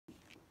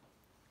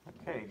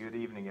Okay, good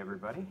evening,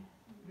 everybody.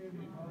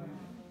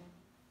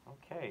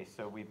 Okay,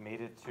 so we've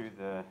made it to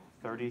the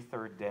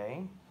 33rd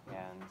day,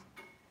 and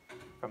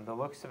from the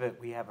looks of it,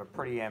 we have a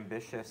pretty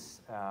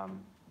ambitious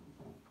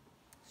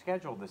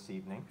schedule this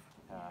evening.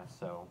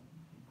 So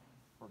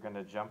we're going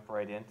to jump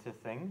right into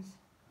things,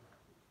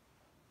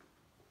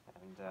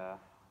 and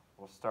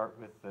we'll start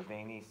with the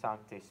Veni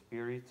Sancte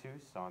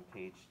Spiritus on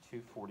page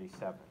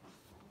 247.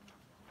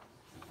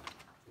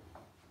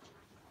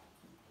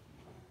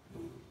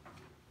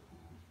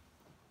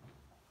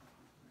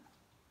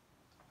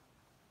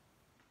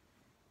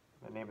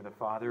 In the name of the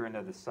Father, and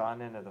of the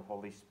Son, and of the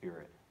Holy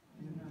Spirit.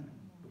 Amen.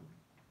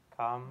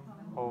 Come,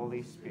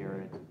 Holy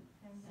Spirit,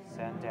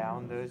 send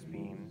down those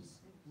beams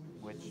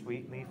which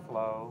sweetly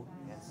flow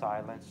in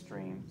silent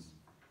streams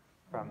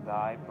from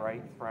thy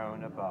bright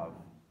throne above.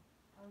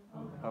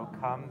 O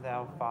come,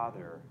 thou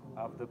Father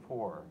of the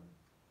poor.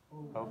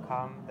 O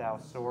come, thou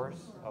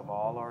source of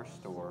all our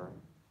store.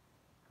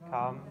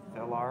 Come,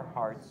 fill our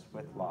hearts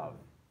with love.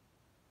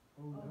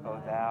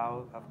 O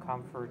thou of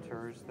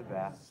comforters the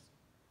best.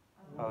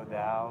 O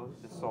thou,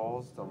 the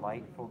soul's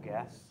delightful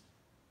guest,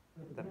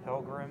 the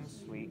pilgrim's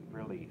sweet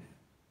relief.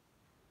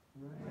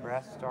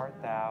 Rest art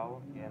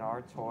thou in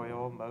our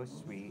toil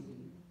most sweet,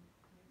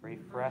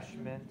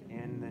 refreshment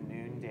in the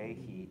noonday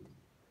heat,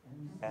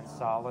 and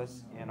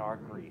solace in our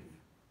grief.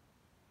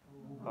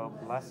 O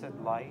blessed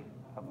light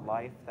of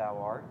life thou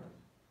art,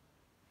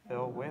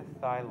 fill with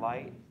thy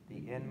light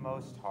the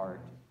inmost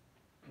heart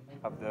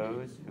of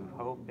those who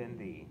hope in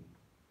thee.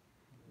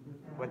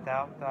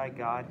 Without thy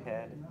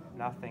Godhead,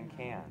 nothing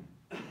can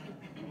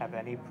have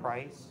any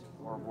price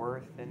or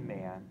worth in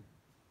man.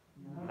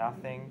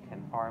 Nothing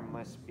can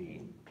harmless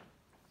be.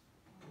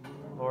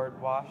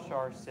 Lord, wash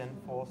our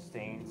sinful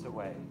stains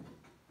away.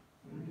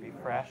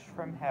 Refresh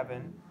from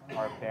heaven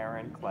our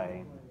barren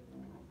clay.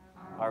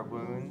 Our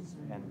wounds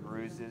and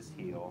bruises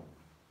heal.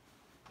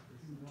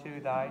 To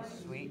thy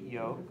sweet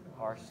yoke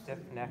our stiff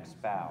necks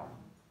bow.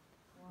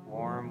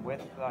 Warm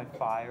with thy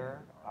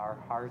fire our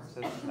hearts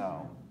of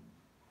snow.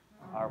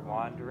 Our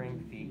wandering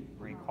feet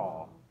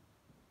recall.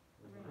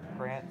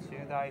 Grant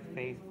to thy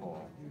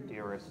faithful,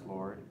 dearest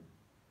Lord,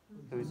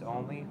 whose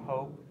only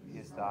hope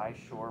is thy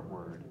sure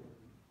word,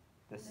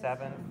 the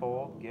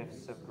sevenfold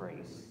gifts of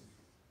grace.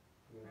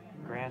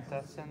 Grant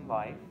us in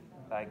life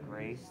thy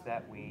grace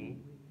that we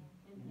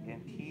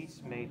in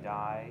peace may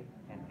die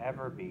and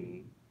ever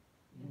be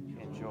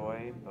in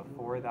joy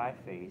before thy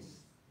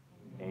face.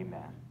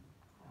 Amen.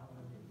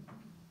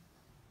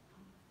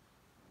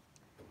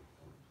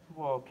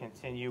 We'll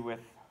continue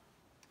with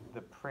the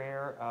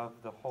prayer of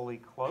the Holy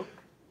Cloak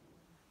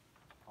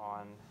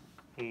on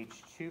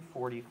page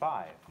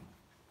 245.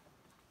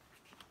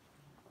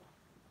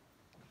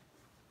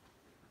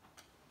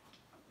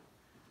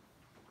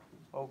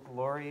 O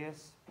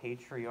glorious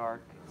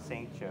Patriarch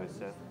Saint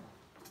Joseph,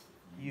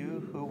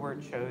 you who were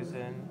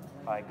chosen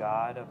by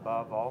God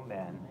above all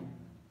men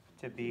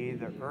to be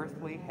the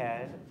earthly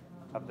head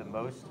of the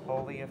most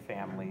holy of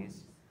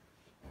families,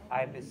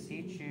 I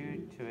beseech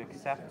you to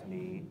accept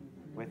me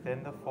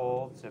within the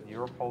folds of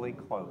your holy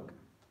cloak,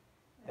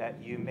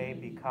 that you may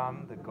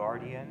become the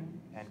guardian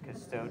and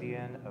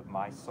custodian of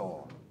my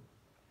soul.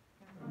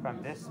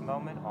 From this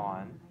moment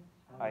on,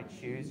 I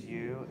choose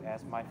you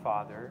as my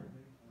Father,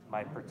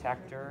 my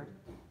protector,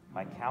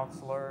 my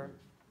counselor,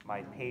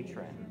 my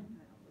patron,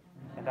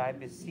 and I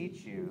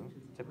beseech you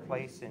to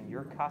place in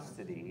your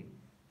custody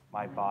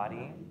my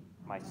body,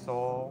 my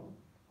soul,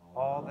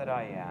 all that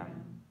I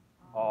am,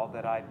 all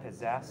that I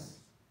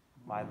possess,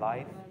 my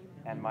life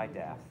and my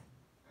death.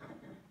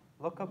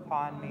 Look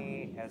upon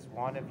me as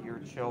one of your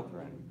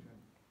children.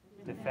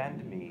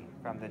 Defend me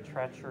from the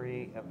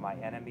treachery of my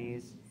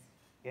enemies,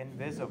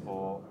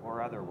 invisible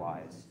or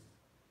otherwise.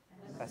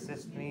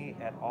 Assist me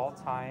at all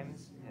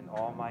times in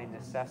all my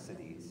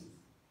necessities.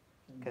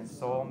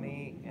 Console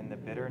me in the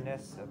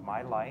bitterness of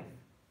my life,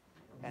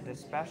 and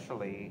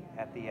especially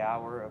at the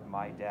hour of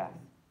my death.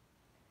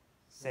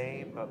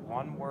 Say but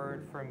one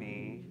word for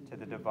me to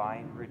the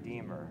divine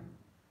Redeemer,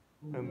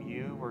 whom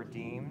you were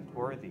deemed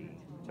worthy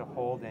to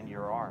hold in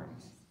your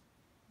arms,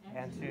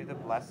 and to the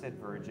Blessed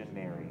Virgin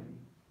Mary,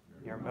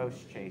 your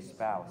most chaste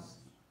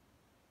spouse.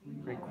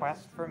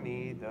 Request for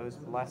me those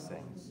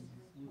blessings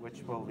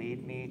which will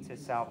lead me to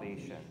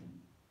salvation.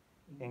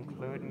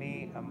 Include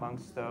me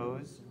amongst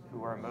those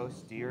who are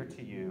most dear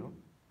to you,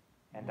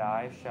 and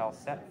I shall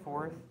set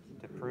forth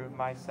to prove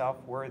myself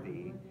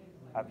worthy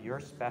of your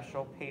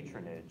special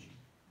patronage.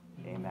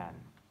 Amen.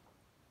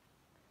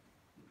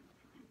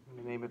 In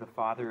the name of the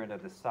Father, and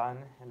of the Son,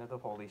 and of the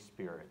Holy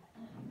Spirit.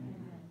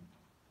 Amen.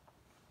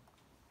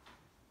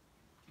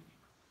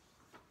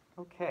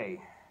 Okay,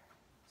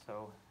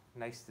 so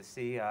nice to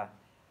see a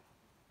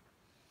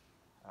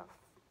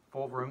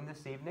full room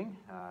this evening.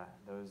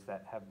 Those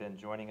that have been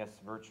joining us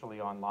virtually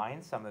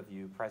online, some of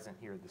you present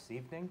here this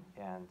evening,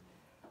 and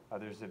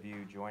others of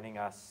you joining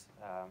us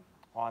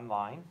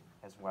online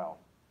as well.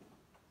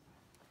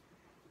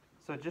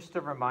 So just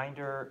a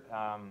reminder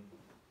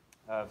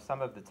of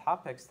some of the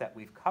topics that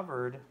we've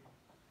covered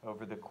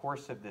over the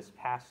course of this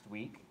past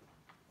week.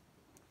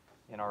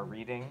 in our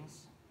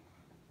readings.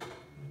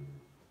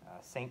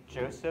 Saint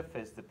Joseph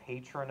is the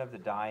patron of the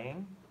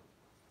dying.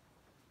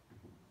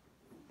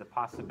 The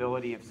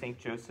possibility of Saint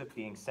Joseph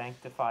being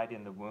sanctified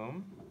in the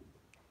womb,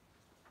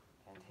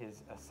 and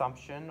his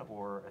assumption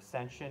or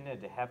ascension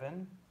into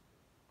heaven.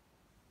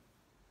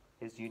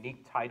 His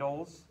unique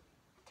titles,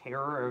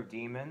 terror of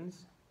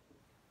demons,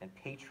 and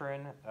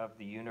patron of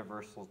the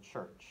universal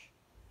church.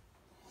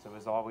 So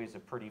as always, a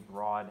pretty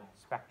broad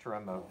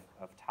spectrum of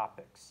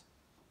topics.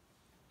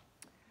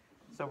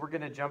 So we're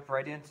going to jump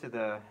right into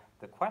the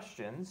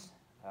questions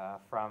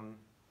from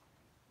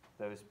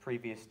those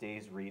previous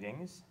days'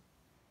 readings.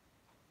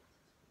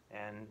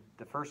 And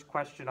the first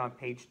question on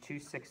page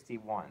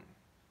 261.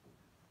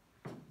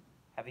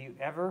 Have you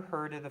ever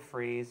heard of the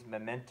phrase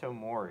memento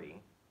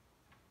mori?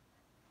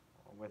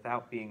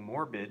 Without being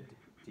morbid,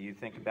 do you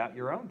think about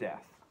your own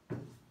death?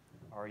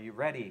 Are you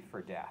ready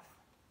for death?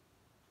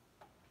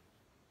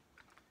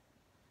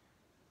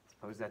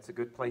 Suppose that's a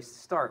good place to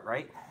start,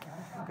 right?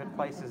 Good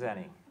place as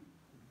any.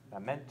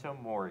 Memento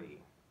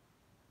mori.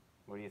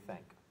 What do you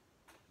think?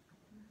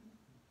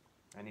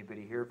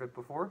 Anybody hear of it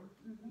before?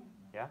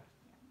 Yeah?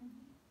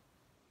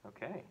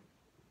 Okay.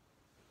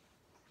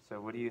 So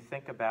what do you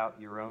think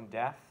about your own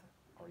death?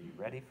 Are you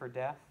ready for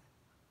death?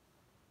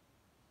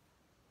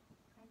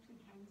 Actually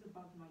hangs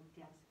above my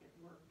desk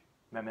at work.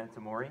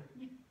 Memento mori?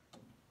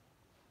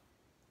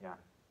 Yeah.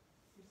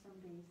 There's some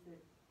days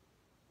that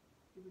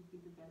it would be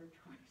the better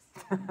choice.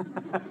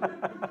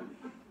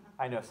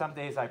 I know, some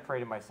days I pray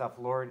to myself,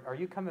 Lord, are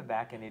you coming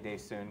back any day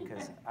soon?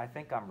 Because I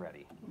think I'm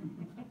ready.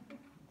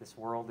 This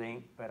world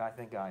ain't, but I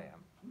think I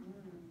am.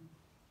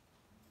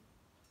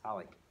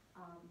 Holly.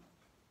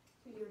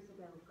 2 years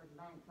ago for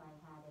Lent, I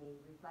had a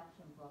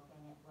reflection book,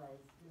 and it was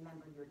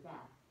Remember Your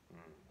Death.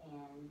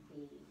 And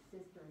the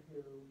sister who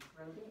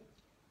wrote it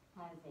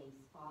has a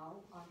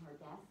skull on her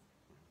desk,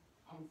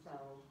 and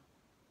so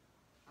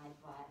I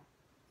bought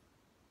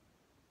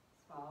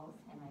skulls,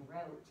 and I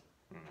wrote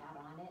that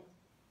on it,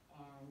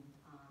 and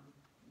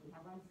we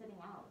have one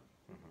sitting out,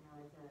 as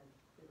a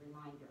good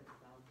reminder.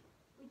 So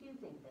we do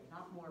think that,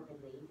 not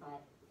morbidly,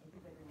 but it's a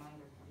good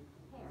reminder to be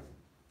prepared.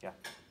 Yeah.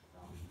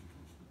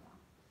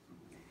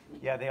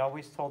 Yeah, they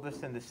always told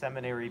us in the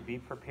seminary, be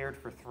prepared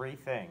for three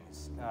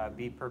things.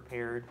 Be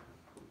prepared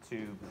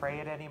to pray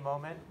at any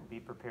moment, be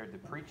prepared to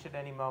preach at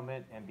any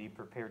moment, and be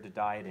prepared to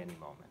die at any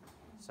moment.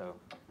 So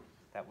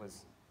that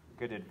was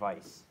good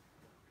advice.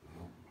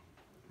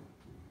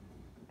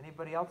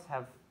 Anybody else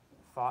have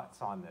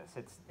thoughts on this?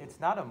 It's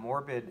not a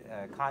morbid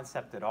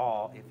concept at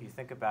all if you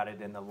think about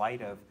it in the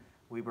light of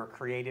we were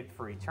created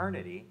for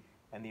eternity,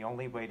 and the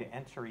only way to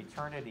enter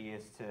eternity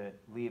is to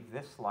leave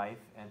this life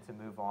and to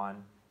move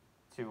on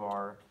to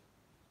our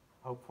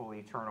hopefully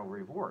eternal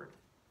reward.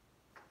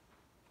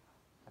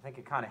 I think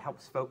it kind of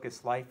helps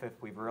focus life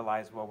if we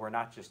realize, well, we're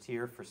not just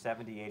here for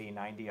 70, 80,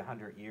 90,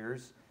 100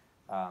 years,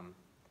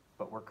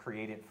 but we're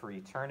created for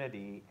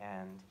eternity,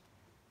 and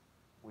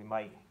we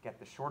might get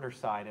the shorter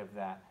side of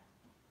that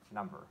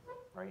number,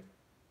 right?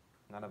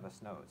 None of us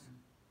knows.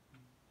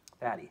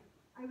 Patty.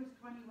 I was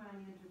 20 when I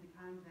entered the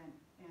convent,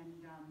 and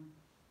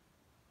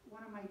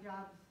one of my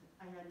jobs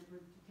I had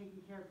was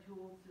taking care of two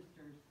old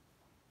sisters.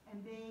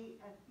 And they,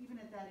 even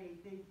at that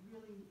age, they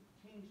really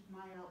changed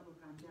my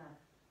outlook on death,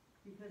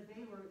 because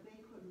they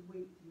couldn't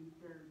wait to meet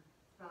their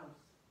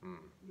spouse,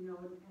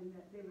 and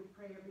that they would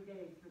pray every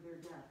day for their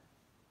death.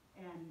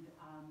 And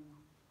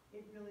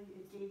it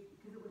gave,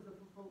 because it was the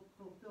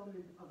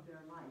fulfillment of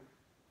their life,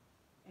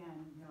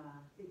 and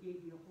it gave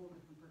me a whole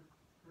different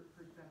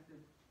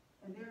perspective.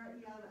 And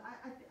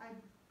I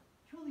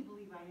truly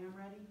believe I am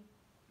ready,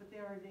 but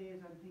there are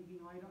days I'm thinking,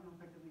 I don't know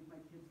if I can leave my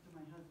kids to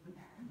my husband.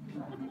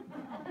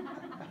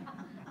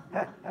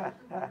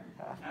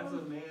 As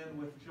a man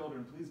with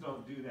children, please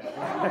don't do that.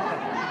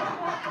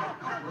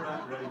 We're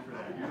not ready for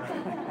that. You're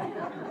right.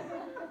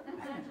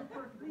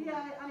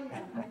 Yeah, I am.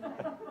 I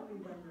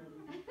believe I'm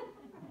ready.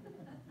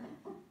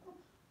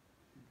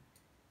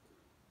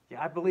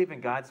 Yeah, I believe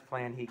in God's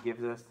plan. He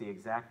gives us the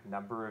exact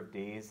number of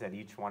days that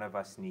each one of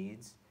us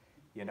needs.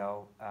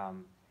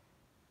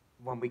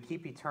 When we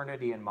keep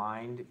eternity in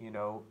mind,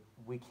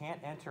 we can't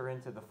enter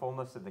into the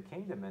fullness of the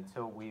kingdom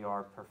until we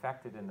are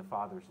perfected in the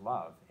Father's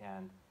love.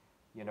 And,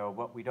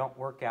 what we don't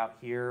work out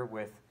here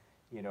with,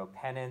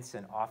 penance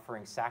and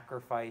offering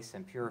sacrifice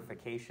and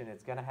purification,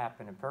 it's going to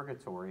happen in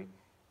purgatory.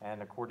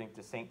 And according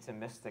to saints and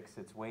mystics,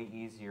 it's way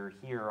easier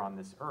here on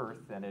this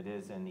earth than it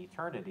is in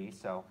eternity.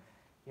 So,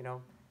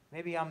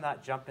 maybe I'm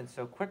not jumping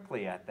so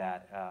quickly at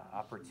that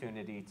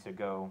opportunity to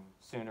go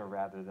sooner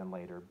rather than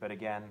later. But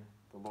again,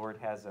 the Lord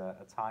has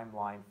a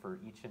timeline for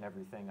each and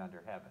everything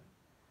under heaven.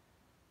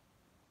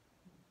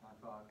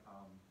 I thought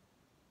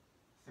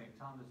St.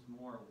 Thomas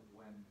More,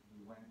 when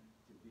he went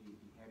to be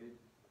beheaded,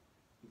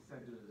 he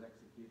said to his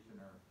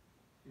executioner,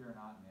 "Fear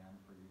not, man,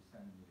 for you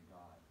send me to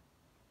God."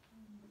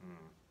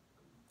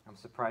 I'm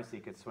surprised he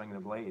could swing the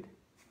blade.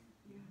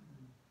 Yeah.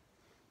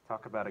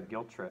 Talk about a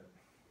guilt trip.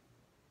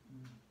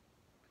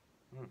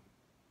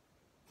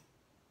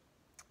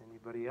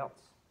 Anybody else?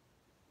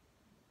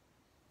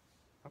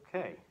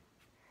 Okay.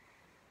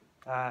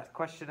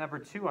 Question number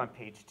 2 on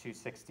page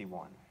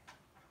 261.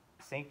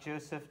 St.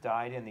 Joseph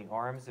died in the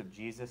arms of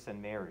Jesus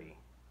and Mary.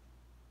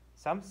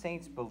 Some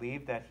saints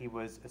believe that he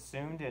was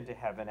assumed into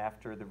heaven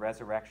after the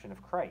resurrection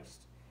of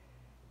Christ.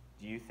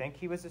 Do you think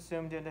he was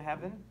assumed into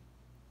heaven?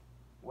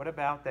 What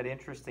about that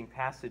interesting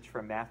passage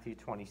from Matthew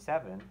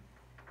 27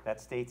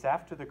 that states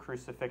after the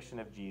crucifixion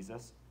of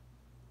Jesus,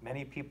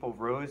 many people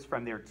rose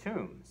from their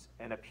tombs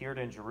and appeared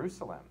in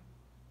Jerusalem?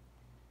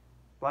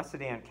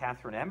 Blessed Anne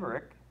Catherine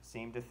Emmerich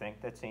seemed to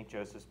think that St.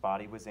 Joseph's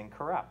body was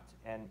incorrupt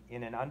and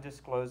in an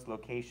undisclosed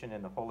location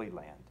in the Holy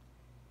Land.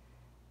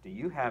 Do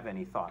you have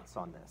any thoughts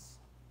on this?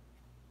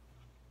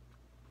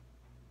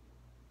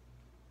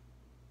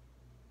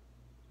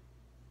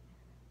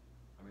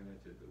 I mean,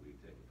 that's just that we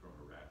take it from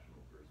a rational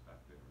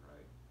perspective,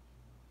 right?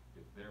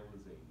 If there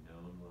was a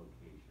known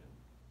location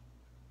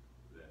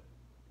that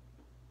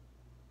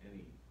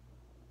any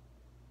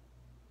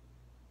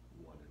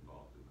one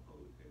involved in the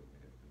Holy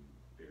Family had been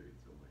buried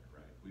somewhere,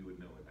 right? We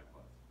would know where that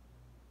was.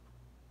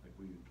 Like,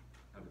 we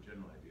have a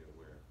general idea of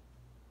where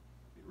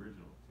the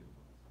original tomb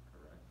was,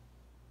 correct?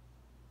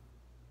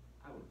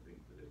 I would think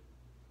that if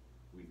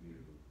we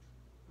knew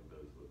of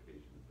those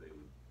locations, they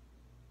would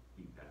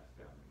be passed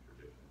down in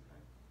tradition,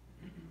 right?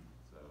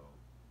 So,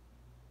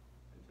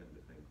 I tend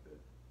to think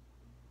that,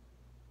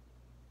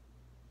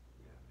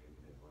 yeah, maybe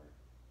they were.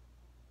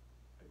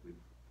 Like,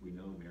 we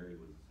know Mary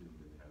was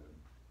assumed in heaven.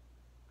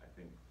 I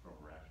think from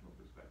a rational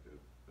perspective,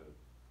 the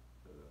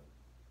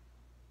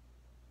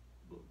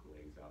book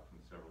lays out from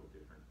several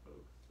different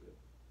folks that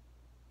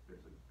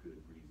there's a good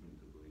reason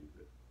to believe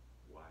that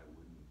why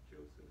wouldn't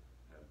Joseph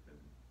have been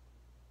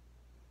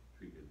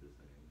treated the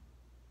same?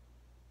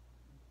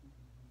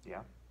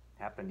 Yeah.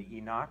 Happened to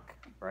Enoch,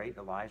 right?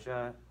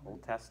 Elijah,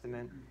 Old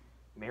Testament.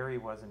 Mary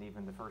wasn't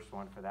even the first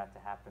one for that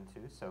to happen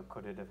to, so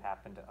could it have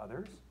happened to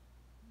others?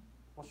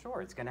 Well,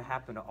 sure, it's going to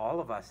happen to all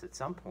of us at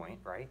some point,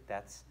 right?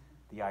 That's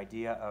the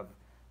idea of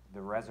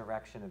the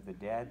resurrection of the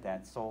dead,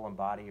 that soul and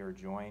body are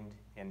joined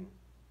in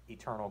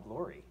eternal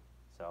glory.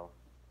 So,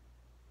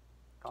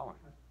 Colin.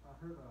 I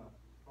heard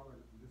Father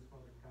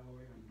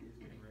Calloway on the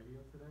Eastern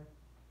radio today.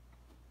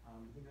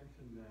 He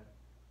mentioned that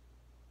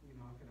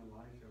Enoch and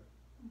Elijah,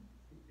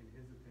 in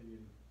his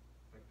opinion,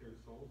 like their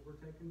souls were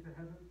taken to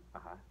heaven.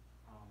 Uh-huh.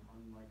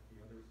 Unlike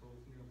the other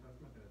souls in the Old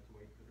Testament that had to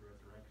wait for the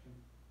resurrection.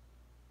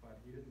 But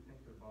he didn't think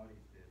their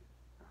bodies did.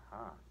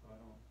 Uh-huh. So I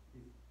don't,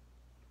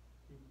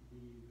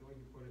 the way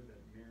he put it,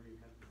 that Mary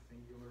had the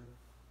singular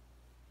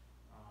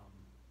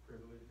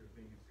privilege of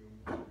being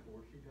assumed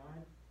before she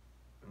died,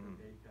 but that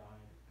they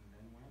died and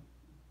then went.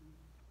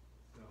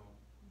 So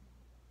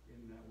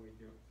in that way,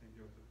 St.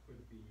 Joseph could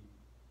be,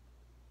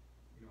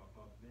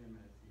 above them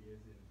as he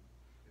is in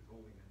his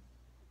holiness,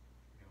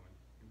 in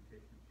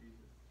imitation of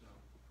Jesus. So.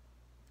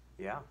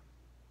 Yeah.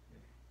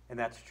 And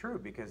that's true,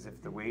 because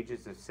if the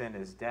wages of sin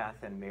is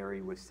death and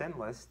Mary was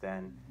sinless,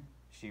 then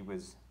she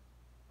was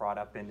brought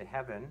up into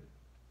heaven,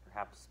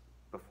 perhaps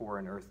before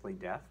an earthly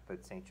death,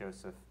 but St.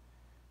 Joseph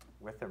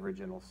with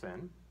original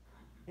sin.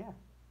 Yeah.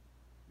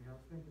 Yeah, I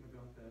was thinking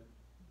about that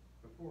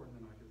before, and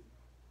then I just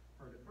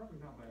heard it, probably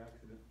not by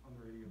accident, on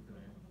the radio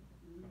today.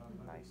 But I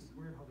thought Nice. it's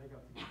weird how they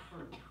got to get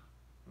first,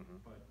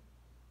 Mm-hmm. but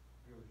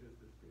it was just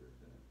the spirit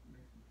that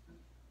makes sense.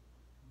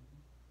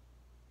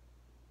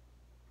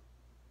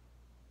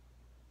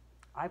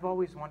 I've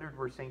always wondered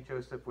where St.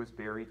 Joseph was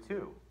buried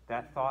too.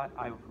 That thought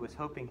I was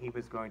hoping he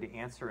was going to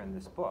answer in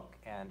this book,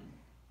 and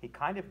he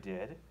kind of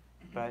did,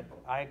 but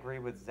I agree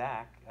with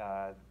Zach.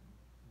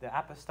 The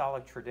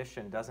apostolic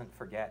tradition doesn't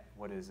forget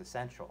what is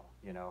essential,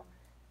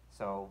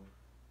 So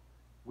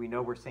we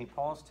know where St.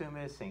 Paul's tomb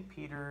is, St.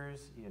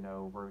 Peter's,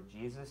 where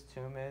Jesus'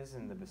 tomb is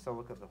in the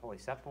Basilica of the Holy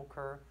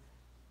Sepulchre.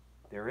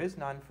 There is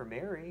none for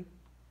Mary,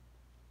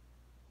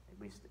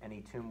 at least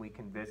any tomb we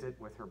can visit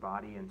with her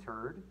body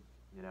interred,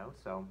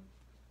 so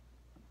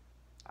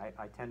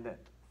I tend to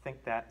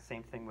think that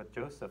same thing with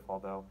Joseph,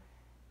 although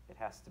it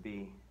has to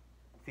be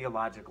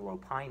theological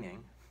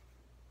opining.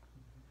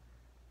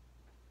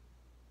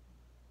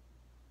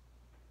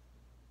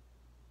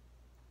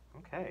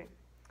 Okay.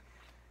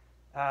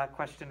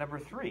 Question number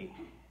 3.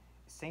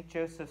 St.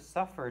 Joseph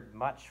suffered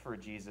much for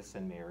Jesus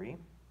and Mary.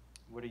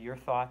 What are your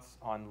thoughts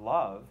on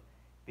love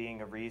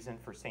being a reason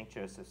for St.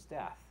 Joseph's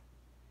death?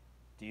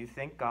 Do you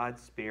think God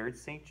spared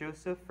St.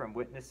 Joseph from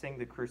witnessing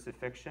the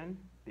crucifixion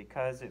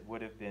because it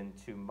would have been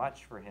too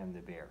much for him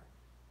to bear?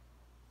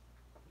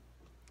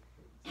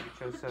 St.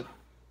 Joseph,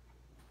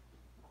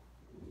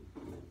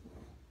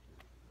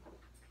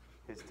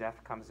 his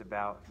death comes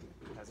about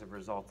as a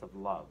result of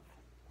love.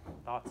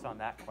 Thoughts on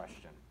that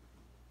question?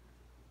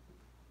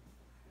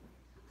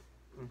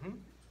 Mm-hmm.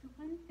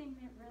 One thing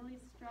that really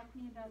struck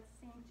me about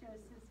St.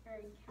 Joseph's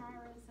very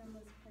charism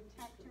was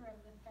protector of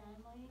the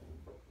family.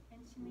 And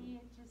to me,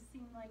 it just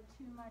seemed like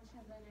too much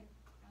of a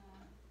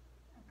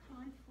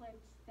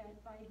conflict that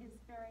by his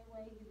very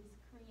way he was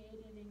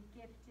created and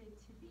gifted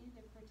to be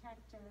the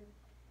protector.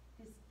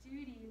 His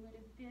duty would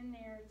have been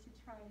there to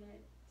try to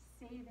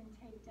save and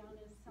take down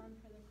his son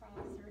for the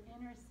cross or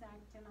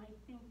intersect. And I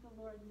think the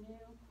Lord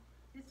knew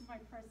this is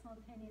my personal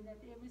opinion, that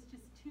it was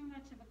just too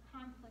much of a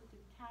conflict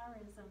of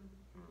charism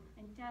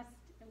and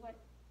what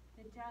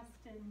the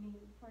destiny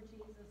for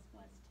Jesus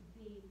was to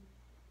be.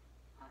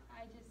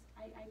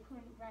 I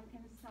couldn't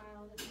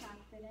reconcile the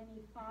fact that any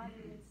father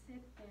would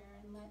sit there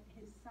and let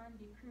his son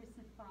be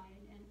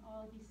crucified and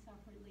all he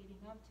suffered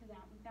leading up to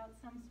that without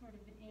some sort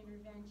of an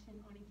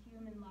intervention on a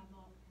human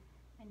level.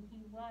 And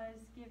he was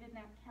given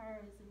that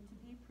charism to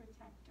be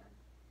protector.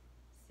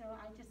 So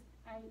I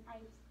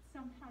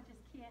somehow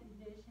just can't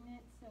envision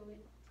it, so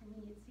to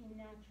me it seemed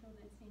natural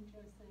that St.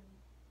 Joseph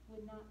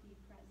would not be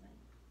present.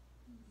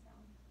 So,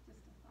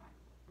 just a thought.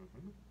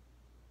 Mm-hmm.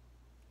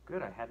 Good,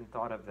 I hadn't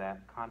thought of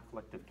that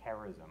conflict of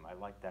charism. I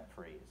like that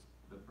phrase.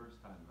 The first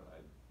time that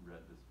I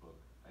read this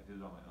book, I did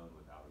it on my own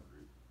without a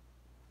group.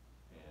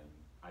 And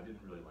I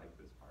didn't really like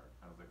this part.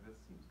 I was like, this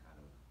seems kind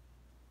of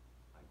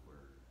like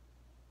we're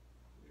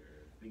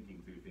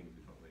thinking through things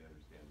we don't really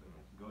understand. But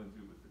going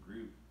through it with the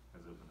group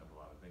has opened up a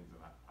lot of things.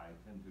 And I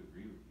tend to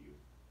agree with you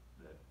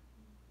that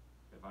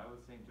if I was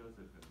St.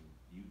 Joseph and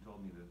you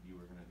told me that you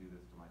were going to do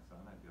this to my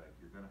son, I'd be like,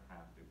 you're going to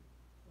have to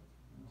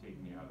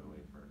take me out of the way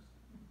first.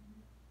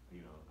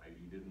 You know,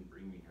 you didn't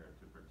bring me here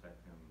to protect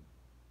him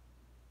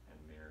and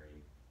Mary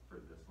for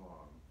this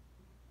long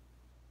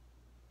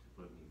to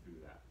put me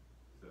through that.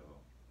 So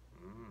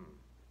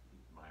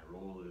my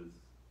role is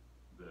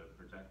the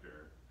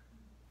protector,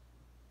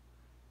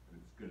 and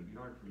it's going to be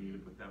hard for me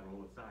to put that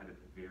role aside at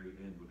the very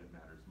end when it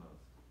matters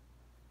most.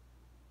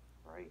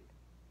 Right.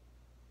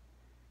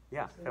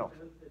 Yeah, Phil.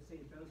 If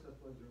St. Joseph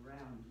was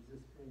around,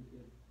 Jesus couldn't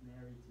give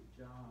Mary to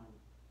John,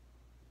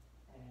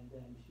 and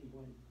then she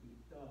wouldn't be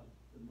dubbed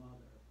the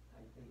mother,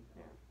 I think,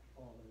 of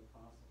all the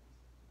apostles.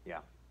 Yeah.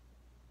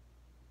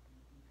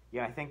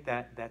 Yeah, I think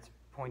that's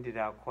pointed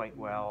out quite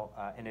well.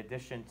 In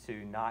addition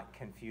to not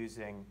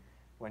confusing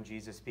when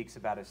Jesus speaks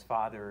about his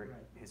father,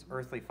 his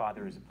earthly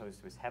father as opposed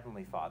to his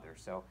heavenly father.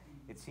 So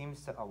it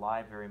seems to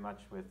ally very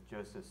much with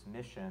Joseph's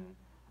mission.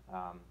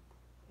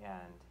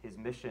 And his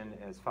mission,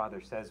 as Father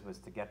says, was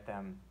to get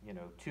them,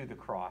 to the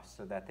cross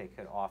so that they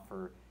could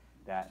offer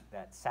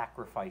that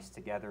sacrifice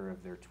together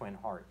of their twin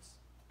hearts.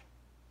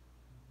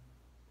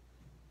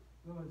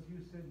 Well, as you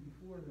said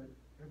before, that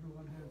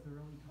everyone has their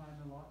own time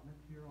allotment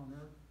here on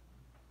earth,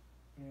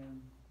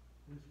 and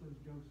this was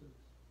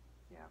Joseph's.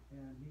 Yeah.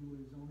 And he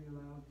was only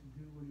allowed to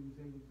do what he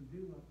was able to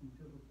do up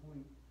until the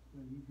point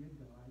when he did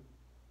die,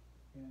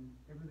 and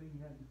everything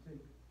had to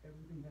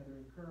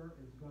occur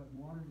as God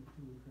wanted it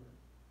to occur.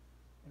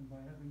 And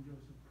by having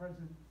Joseph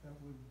present, that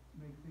would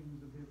make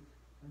things a bit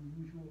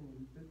unusual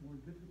and a bit more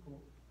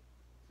difficult.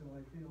 So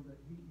I feel that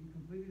he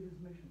completed his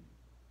mission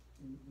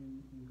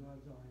in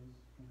God's eyes,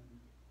 and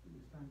it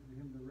was time for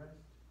him to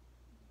rest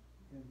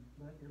and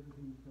let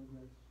everything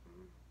progress.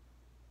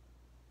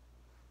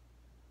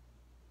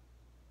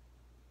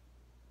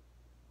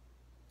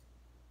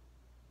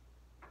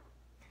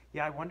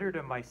 Yeah, I wonder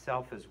to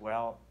myself as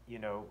well,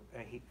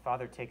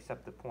 Father takes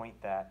up the point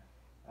that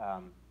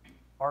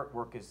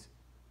artwork is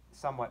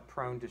somewhat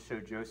prone to show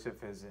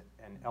Joseph as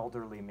an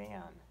elderly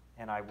man.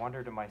 And I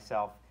wonder to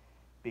myself,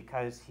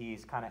 because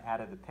he's kind of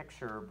out of the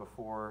picture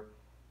before,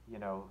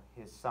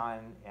 his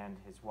son and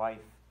his wife,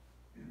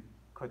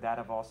 could that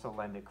have also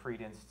lent a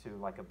credence to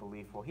like a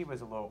belief, well, he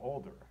was a little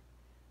older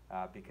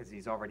because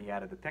he's already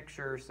out of the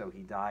picture, so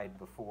he died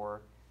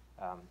before.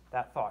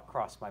 That thought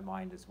crossed my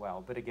mind as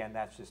well. But again,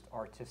 that's just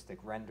artistic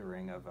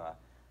rendering of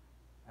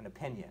an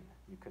opinion,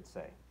 you could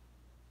say.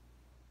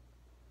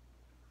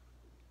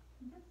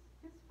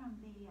 Just from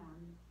the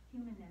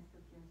humanness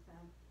of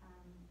Joseph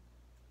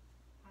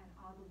and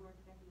all the work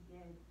that he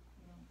did,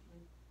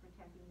 with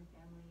protecting the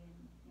family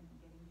and,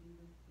 getting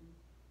Jesus to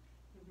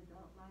his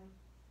adult life,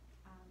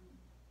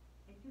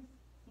 it just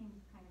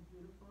seems kind of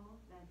beautiful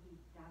that he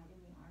died in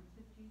the arms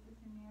of Jesus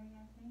and Mary,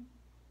 I think.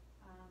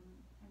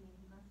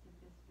 He must have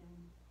just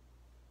been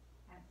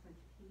at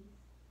such peace.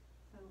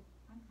 So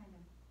I'm kind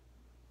of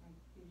like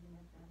vision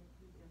of that.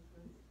 He just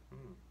was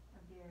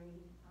a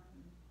very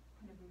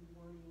kind of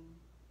rewarding,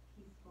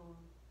 peaceful,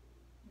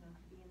 to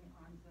be in the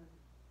arms of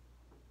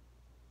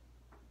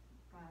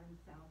God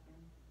himself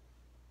and,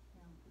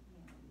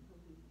 Mary, who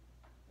he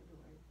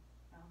adored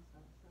also.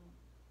 So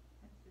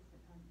that's just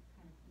a kind of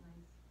nice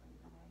way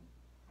that I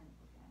kind of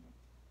look at it.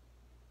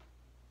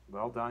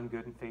 Well done,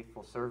 good and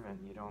faithful servant.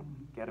 You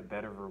don't get a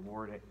better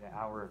reward at the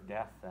hour of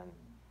death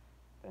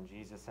than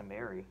Jesus and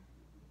Mary.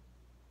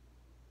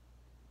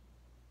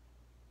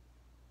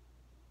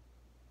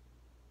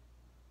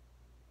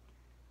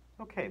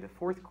 Okay, the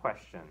fourth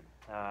question.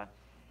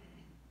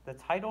 The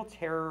title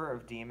Terror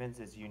of Demons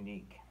is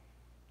unique.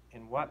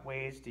 In what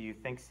ways do you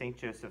think St.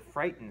 Joseph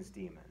frightens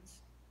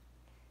demons?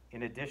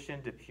 In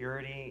addition to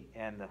purity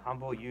and the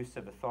humble use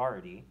of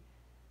authority,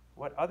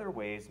 what other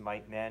ways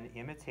might men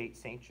imitate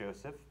St.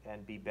 Joseph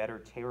and be better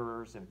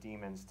terrors of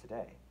demons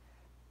today?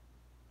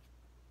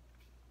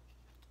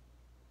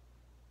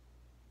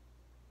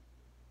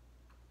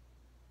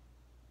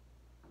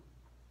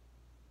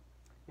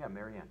 Yeah,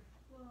 Marianne.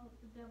 Well,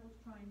 the devil's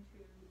trying to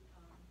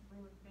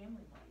ruin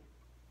family life,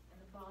 and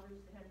the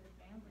father's the head of the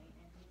family,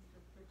 and he's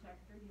the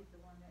protector, he's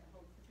the one that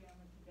holds the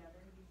family together,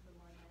 he's the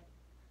one that,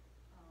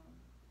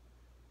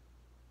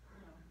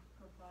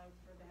 provides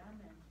for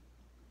them and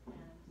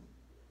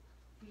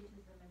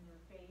teaches them in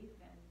their faith,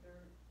 and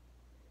they're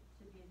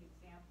to be an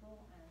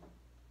example, and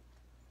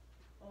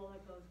all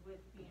that goes with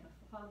being a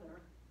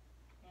father.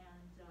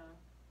 And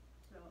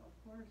so, of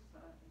course,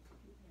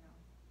 he's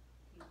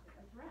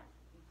a threat,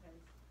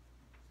 because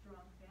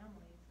strong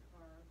families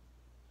are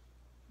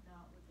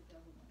not what the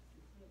devil wants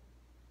to see.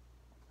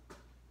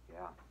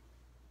 Yeah.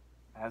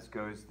 As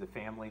goes the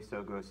family,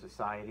 so goes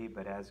society,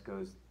 but as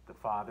goes the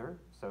father,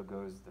 so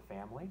goes the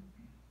family.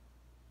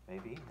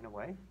 Maybe, in a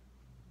way.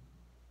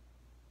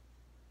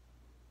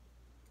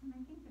 And I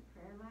think the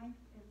prayer life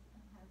has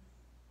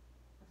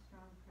a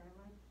strong prayer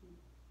life. He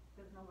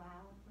doesn't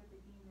allow for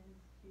the demons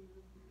to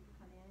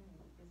come in, and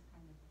it just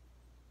kind of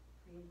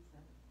creates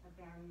a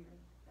barrier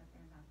that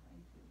they're not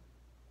going to.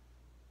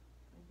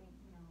 So I think,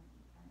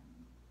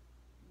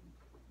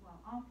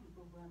 all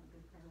people who have a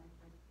good prayer life,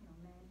 but,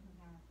 men who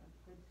have a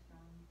good,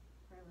 strong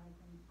prayer life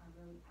and are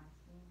really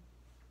asking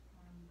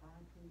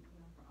God to,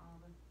 for all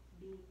of us to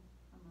be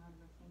a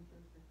model of St.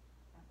 Joseph,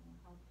 that will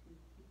help to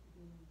keep the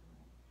demons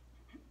away.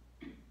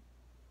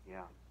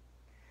 Yeah.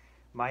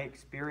 My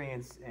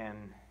experience,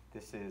 and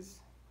this is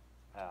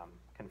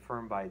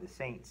confirmed by the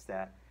saints,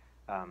 that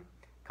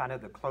kind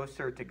of the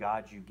closer to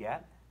God you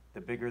get,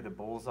 the bigger the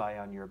bullseye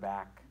on your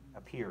back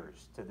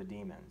appears to the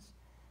demons.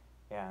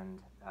 And,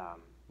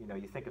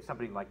 you think of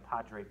somebody like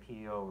Padre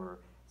Pio or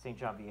St.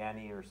 John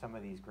Vianney or some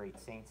of these great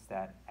saints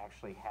that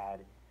actually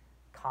had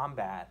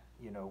combat,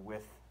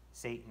 with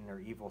Satan or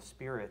evil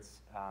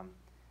spirits.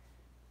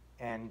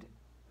 And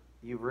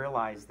you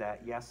realize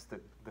that, yes,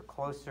 the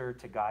closer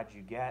to God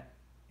you get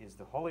is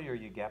the holier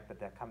you get, but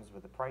that comes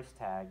with a price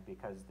tag,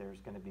 because there's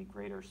going to be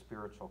greater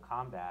spiritual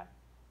combat.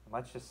 And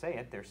let's just say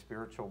it, there's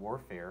spiritual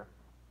warfare,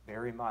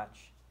 very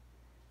much.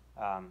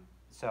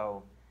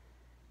 So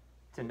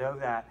to know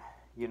that,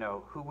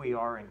 who we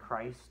are in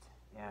Christ,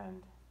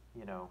 and,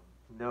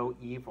 no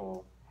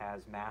evil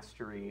has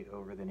mastery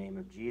over the name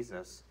of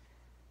Jesus,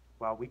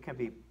 well, we can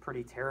be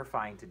pretty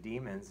terrifying to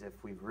demons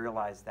if we've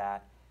realized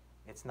that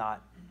it's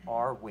not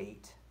our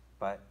weight,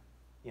 but,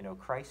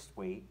 Christ's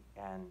weight.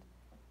 And,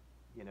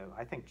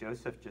 I think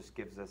Joseph just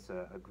gives us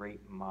a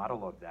great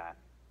model of that.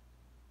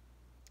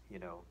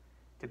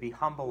 To be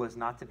humble is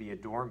not to be a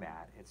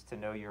doormat. It's to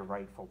know your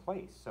rightful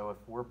place. So if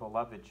we're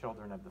beloved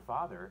children of the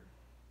Father,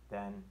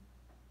 then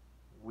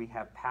we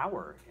have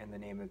power in the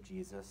name of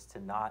Jesus to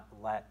not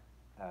let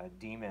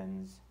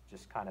demons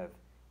just kind of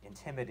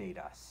intimidate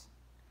us.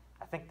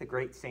 I think the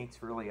great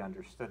saints really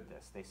understood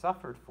this. They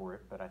suffered for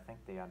it, but I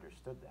think they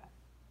understood that.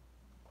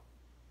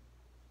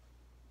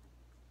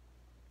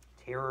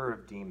 Terror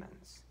of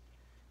demons.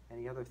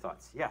 Any other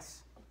thoughts?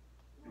 Yes?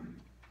 I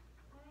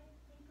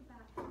think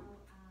about how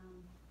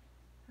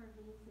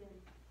pervasive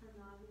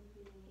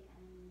pornography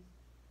and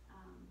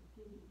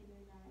through the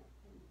internet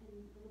and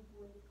little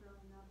boys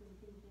growing up and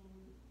thinking,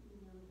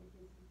 that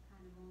this is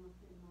kind of almost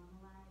been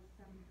normalized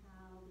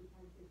somehow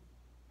because it's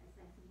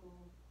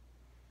accessible.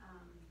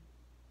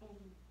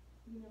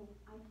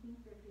 I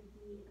think there could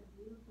be a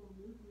beautiful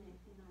movement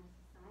in our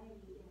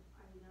society if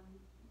our young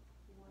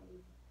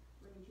boys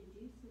were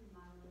introduced to the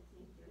model of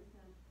St.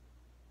 Joseph,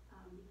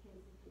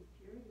 because of his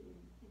purity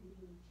and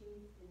being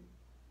chaste, and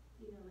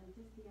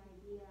just the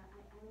idea.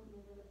 I don't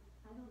know that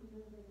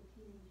a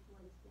teenage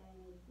boy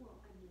today,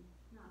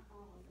 not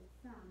all, but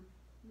some,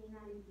 may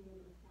not even be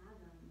able to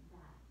fathom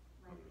that.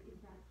 Like, is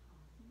that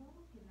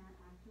possible? Can that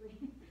actually,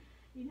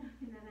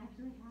 can that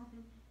actually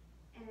happen?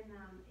 And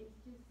it's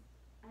just,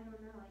 I don't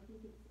know. I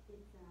think it's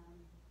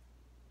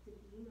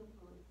a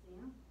beautiful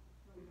example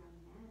for young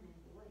men and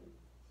boys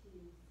to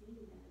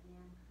see that a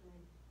man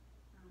could,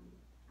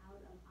 out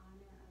of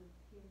honor of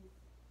his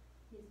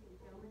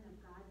fulfillment of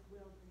God's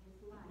will for his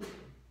life,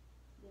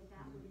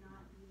 that would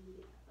not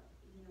be,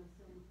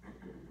 some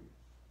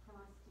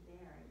cross to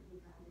bear. It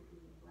would rather be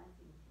a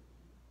blessing to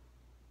him.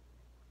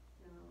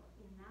 So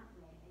in that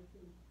way, I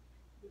think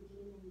the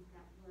demons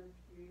that work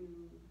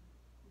through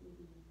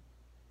maybe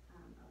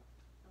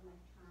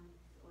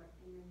electronics or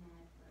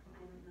internet, or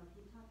I don't know, if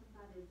you talk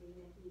about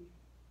Isaiah, he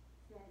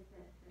says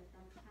that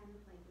that's kind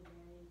of like a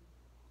very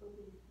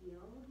open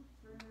field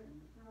for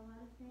a lot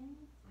of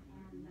things.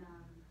 And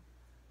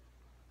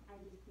I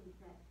just think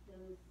that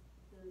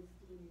those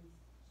demons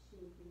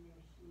shake in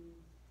their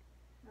shoes.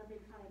 Well, they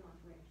probably don't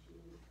wear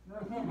shoes.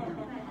 But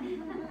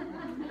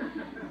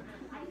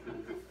I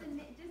think just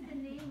the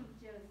name of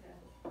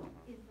Joseph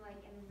is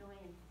like an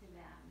annoyance to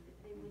them. That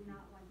they would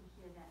not want to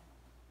hear that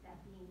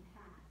being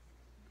passed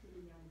to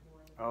the young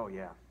boy. Oh,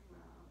 yeah.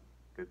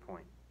 Well, Good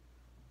point.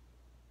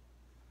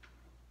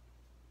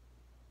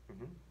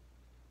 Mm-hmm.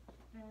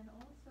 And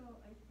also,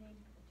 I think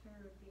the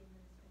terror of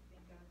demons,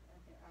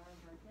 at the hour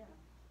of our death,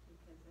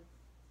 because it's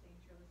St.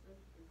 Joseph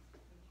is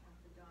half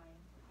the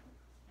dying,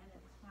 and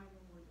it's time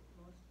when we're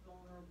most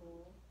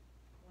vulnerable,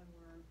 when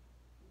we're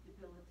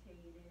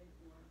debilitated,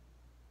 or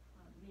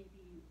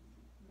maybe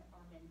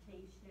our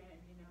mentation,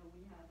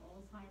 we have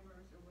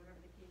Alzheimer's or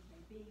whatever the case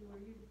may be, where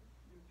you're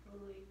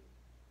totally,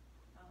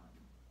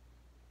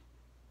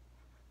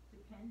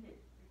 dependent,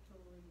 you're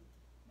totally,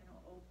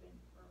 open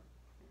for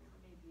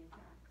maybe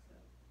attack, so,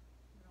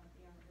 at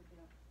the end of the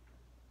day,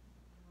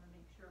 you wanna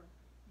make sure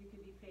you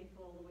can be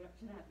faithful all the way up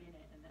to that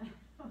minute, and then.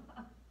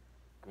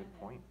 Good and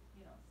then, point.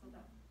 So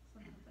that,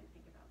 sometimes I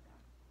think about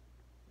that.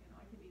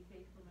 I could be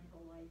faithful my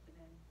whole life, and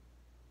then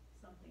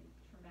something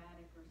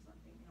traumatic or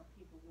something,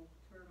 people will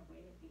turn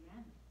away at the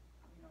end,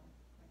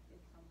 like if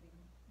something,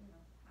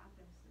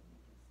 happens, and they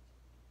just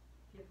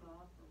give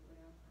up or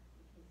whatever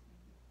the case may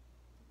be.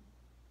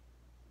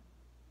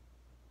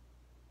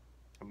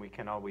 And we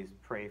can always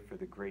pray for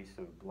the grace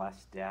of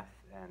blessed death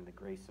and the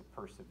grace of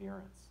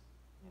perseverance,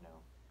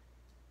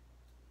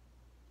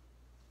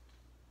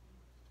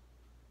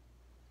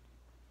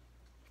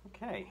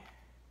 Okay.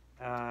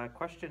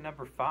 Question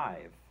number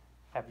 5.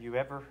 Have you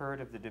ever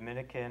heard of the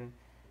Dominican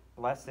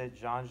Blessed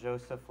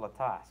Jean-Joseph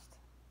Lataste?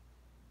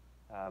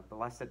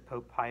 Blessed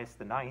Pope Pius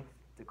IX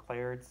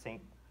declared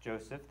St.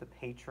 Joseph the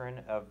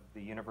patron of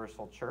the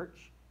Universal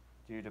Church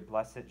due to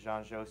Blessed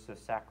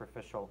Jean-Joseph's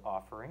sacrificial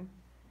offering.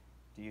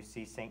 Do you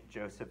see St.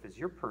 Joseph as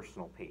your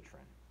personal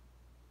patron?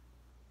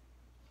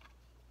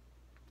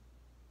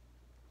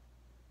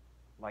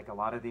 Like a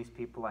lot of these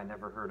people, I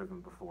never heard of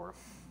him before.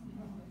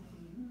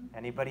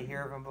 Anybody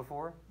hear of him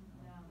before?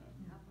 No,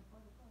 not before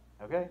the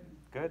book. Okay,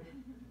 good.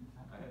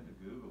 I had to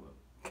Google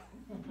it.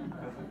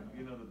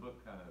 Because, the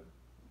book kind of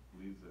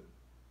leaves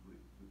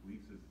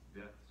his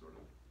death sort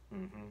of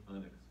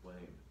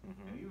unexplained.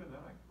 And even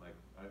then, I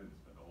didn't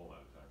spend a whole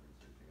lot of time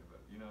researching it, but,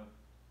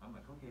 I'm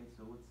like, okay,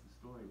 so what's the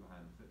story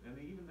behind this? And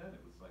even then,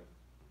 it was like,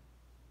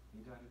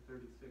 he died at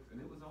 36. And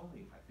it was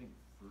only, I think,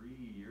 3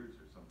 years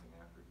or something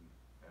after he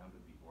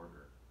founded the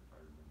order, if I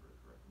remember it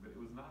correctly. But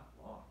it was not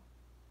long.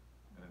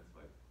 And it's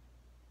like,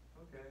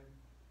 okay.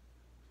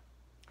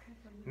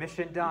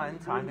 Mission done,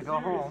 time to go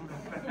home.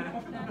 That's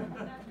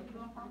what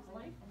you offer his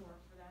life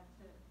for that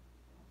to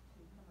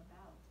come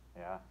about.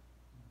 Yeah.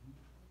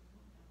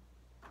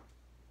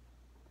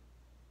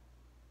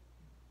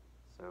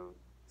 So,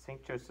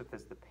 St. Joseph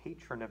is the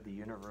patron of the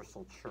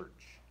Universal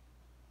Church.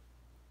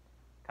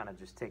 Kind of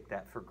just take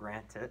that for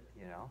granted,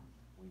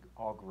 We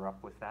all grew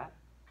up with that.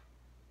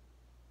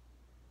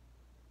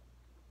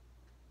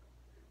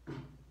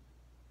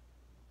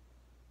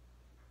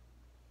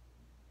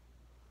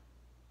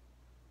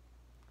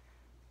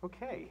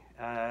 Okay,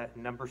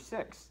 number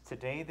 6.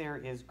 Today there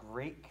is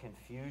great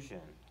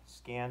confusion,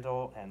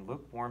 scandal, and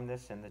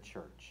lukewarmness in the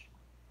church.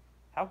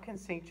 How can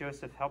St.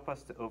 Joseph help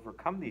us to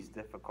overcome these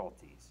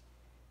difficulties?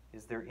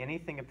 Is there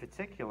anything in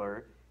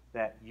particular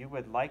that you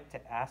would like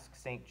to ask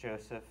St.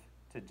 Joseph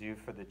to do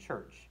for the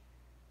church?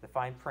 The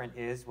fine print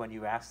is when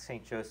you ask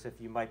St. Joseph,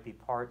 you might be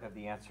part of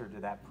the answer to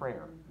that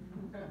prayer.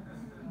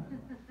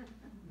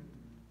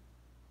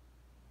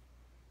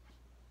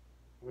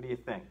 What do you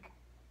think?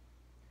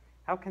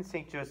 How can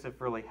St. Joseph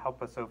really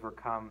help us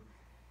overcome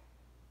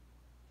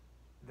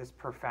this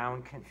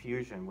profound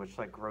confusion, which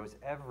grows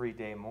every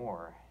day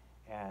more,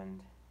 and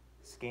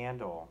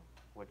scandal,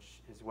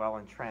 which is well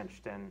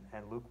entrenched, and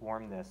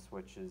lukewarmness,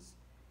 which is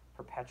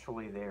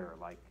perpetually there?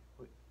 What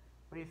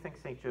do you think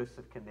St.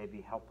 Joseph can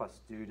maybe help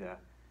us do to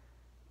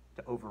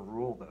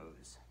overrule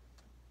those?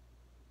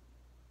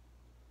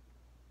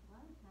 Well,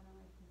 I would kind of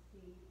like to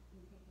see,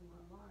 in taking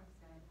what Laura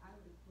said, I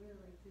would really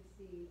like to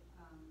see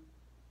kind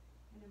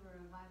of a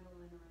revival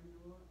and a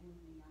renewal in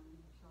the young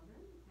children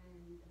and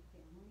the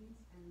families,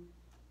 and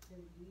the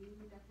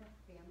view that the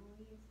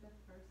family is the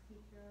first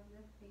teacher of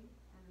the faith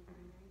and the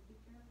primary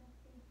teacher of the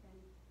faith, and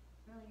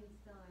really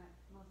instill that,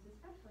 most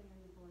especially in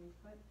the boys,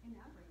 but in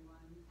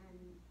everyone,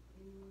 and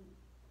in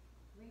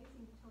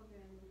raising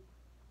children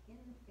in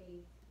the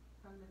faith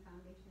from the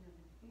foundation of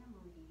the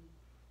family.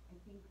 I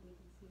think we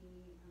could see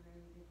a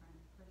very different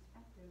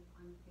perspective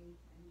on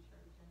faith and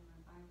church and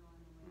revival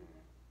in a way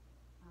that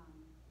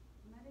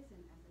that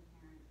isn't as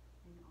apparent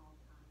in all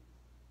times.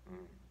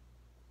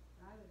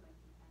 So I would like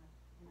to have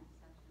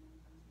intercession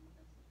from St.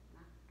 Joseph in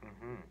that.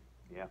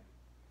 Yeah.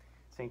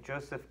 St.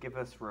 Joseph, give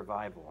us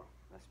revival,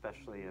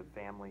 especially of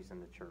families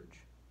in the church.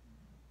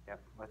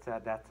 Yep, let's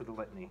add that to the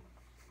litany.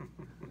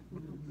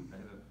 I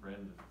had a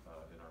friend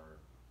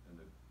in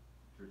the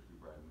church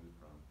group where I moved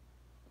from,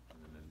 in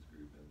the men's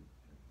group, and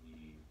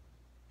he,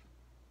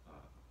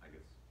 I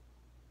guess,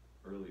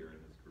 earlier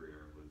in his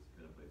career was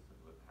in a place that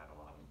had a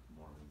lot of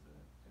Mormons in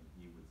it, and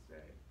he would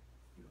say,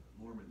 the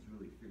Mormons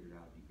really figured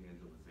out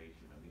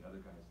evangelization, and the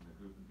other guys in the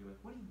group would be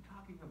like, what are you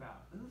talking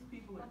about? Those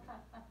people are...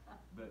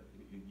 But,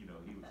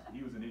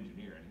 he was an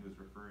engineer, and he was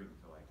referring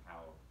to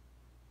how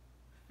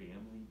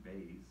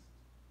family-based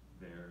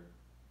their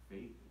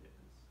faith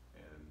is,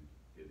 and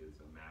it is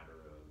a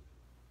matter of,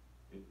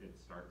 it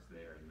starts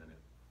there, and then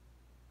it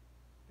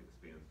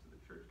expands to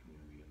the church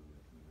community and then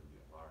the community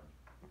at large.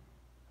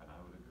 And I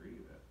would agree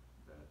that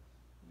as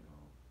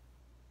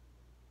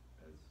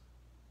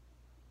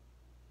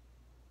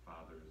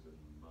fathers and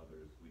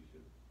mothers, we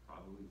should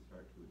probably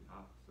start to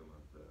adopt some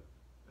of the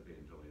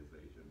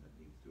evangelization that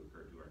needs to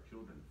occur to our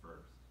children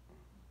first,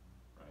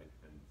 right?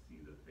 And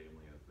see the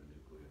family as the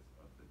nucleus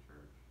of the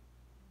church.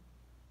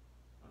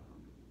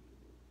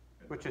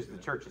 which is the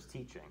church's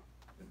teaching.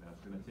 And that's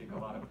gonna take a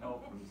lot of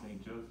help from St.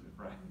 Joseph,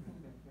 right?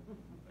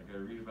 Like I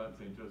read about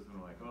St. Joseph and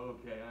I'm like, oh,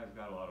 okay, I've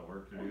got a lot of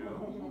work to do.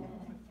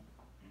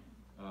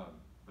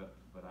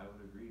 But I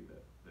would agree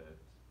that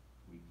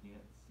we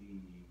can't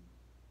see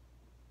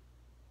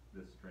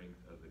the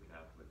strength of the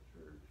Catholic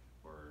Church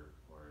or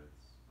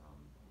its,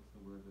 what's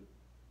the word that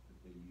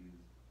they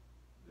use?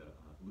 The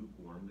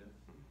lukewarmness.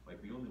 Like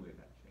the only way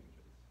that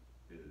changes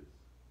is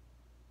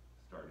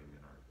starting in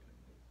our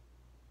families.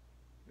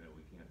 You know,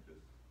 we can't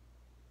just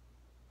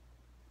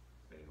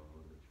say,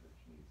 oh, the church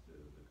needs to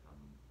become,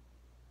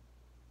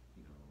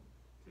 you know,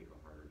 take a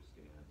harder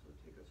stance or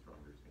take a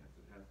stronger stance.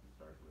 It has to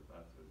start with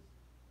us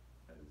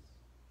as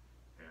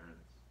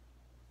parents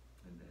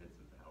and the heads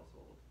of the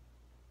household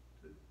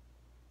to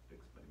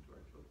explain to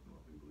our children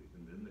what we believe.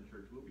 And then the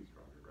church will be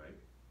stronger, right?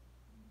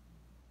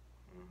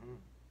 Mm-hmm.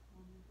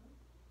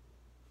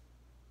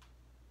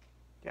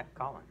 Yeah,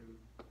 Colin.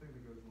 I think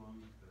it goes along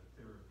with the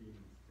terror of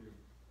demons too.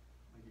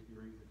 Like if you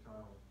raise a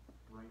child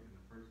right in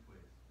the first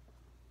place,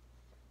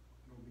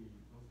 they'll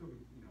still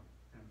be, you know,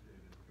 tempted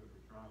and go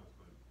through trials,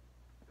 but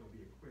they'll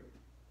be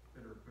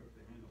better equipped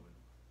to handle it.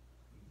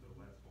 And so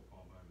less will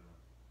fall by the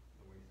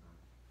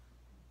wayside.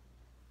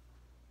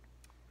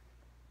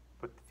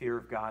 Put the fear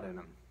of God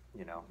in them,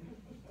 you know,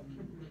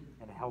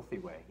 in a healthy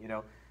way. You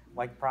know,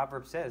 like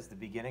Proverbs says, the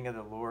beginning of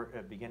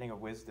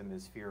wisdom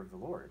is fear of the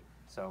Lord.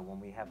 So when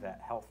we have that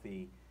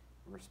healthy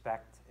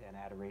respect and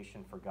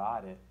adoration for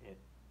God,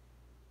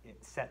 it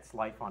sets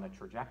life on a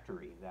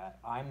trajectory that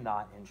I'm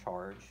not in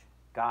charge.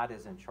 God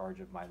is in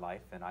charge of my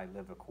life, and I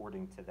live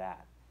according to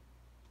that.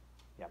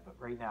 Yeah, but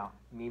right now,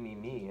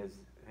 me is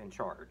in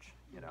charge.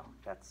 You know,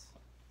 that's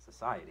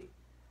society.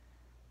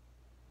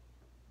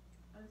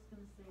 I was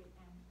gonna say,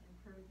 and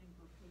encouraging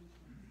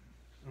vocations.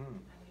 Mm.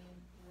 I mean,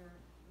 we're,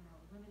 you know,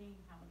 limiting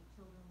how many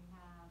children we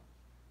have.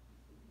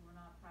 We're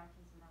not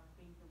practicing our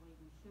faith the way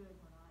we should.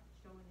 We're not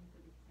showing a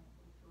good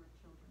example to our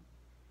children.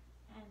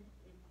 And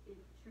it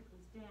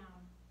trickles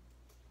down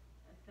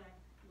effect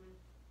with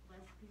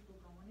less people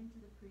going into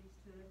the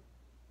priesthood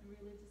and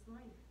religious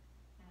life.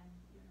 And,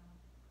 you know,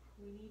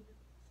 we need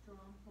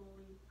strong,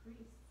 holy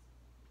priests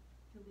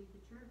to lead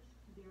the church,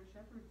 to be our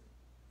shepherds.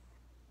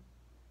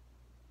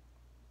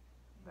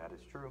 That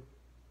is true.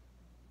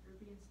 They're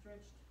being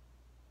stretched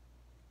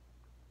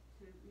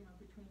to, you know,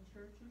 between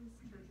churches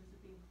are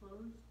being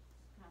closed,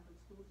 Catholic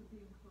schools are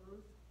being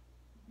closed.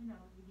 You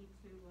know, we need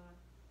to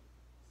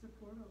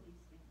support all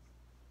these things.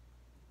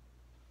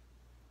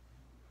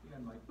 Yeah,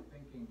 and like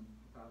thinking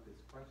about this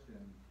question,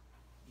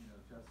 you know,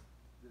 just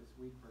this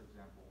week, for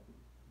example,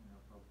 you know,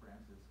 Pope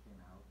Francis came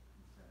out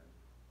and said,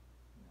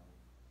 you know,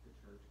 the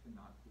church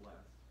cannot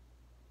bless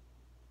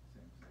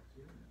same-sex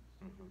unions.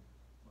 Mm-hmm.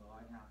 Well,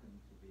 I happened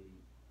to be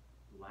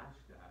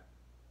lashed at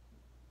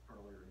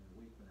earlier in the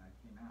week when that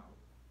came out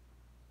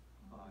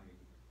by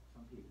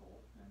some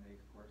people, and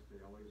of course,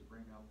 they always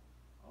bring up,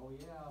 oh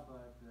yeah,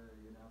 but,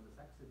 you know, the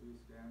sex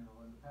abuse scandal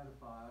and the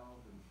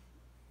pedophiles and,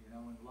 you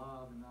know, and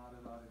love and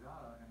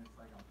da-da-da-da-da, and it's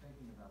like, I'm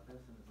thinking about this,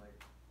 and it's like,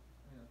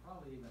 I mean, it's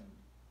probably even,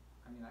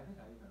 I mean, I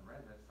think I even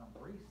read that some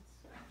priests,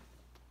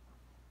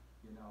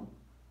 you know,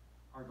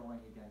 are going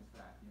against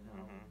that, you know.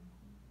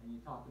 Mm-hmm. And you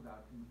talked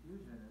about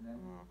confusion, and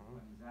then Mm-hmm.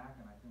 when Zach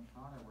and I think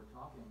Connor were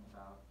talking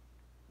about,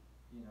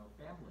 you know,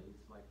 families,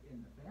 like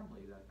in the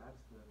family,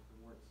 that's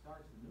where it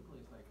starts, the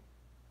nucleus, like,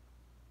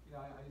 you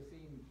know, I've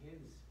seen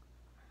kids,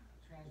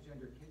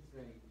 transgender kids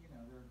say, you know,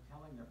 they're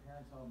telling their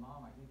parents, oh,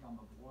 Mom, I think I'm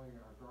a boy,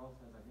 or a girl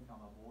says, I think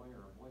I'm a boy,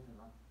 or a boy says,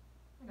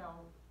 you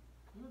know,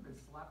 you have been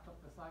slapped up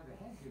the side of the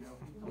head, you know,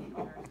 if you told your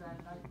parents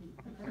that night.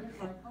 And it's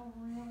like, oh,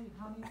 really,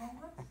 honey, well,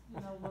 let's, you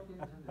know, look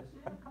into this.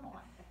 Yeah, come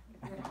on.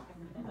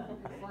 You know,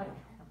 it's like,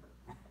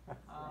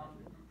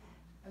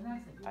 and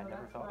that's, you know,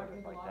 that's where I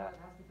think a lot of that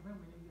has to come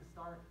in. We need to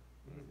start,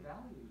 these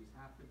values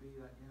have to be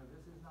that, you know,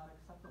 this is not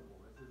acceptable,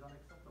 this is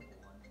unacceptable.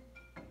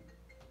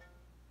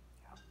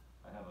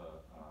 I have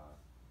an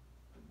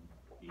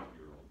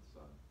 8-year-old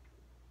son,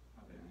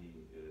 and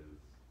he is,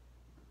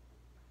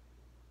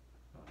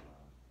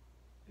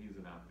 he's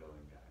an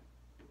outgoing guy.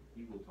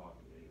 He will talk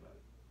to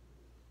anybody.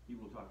 He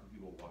will talk to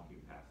people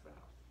walking past the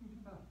house.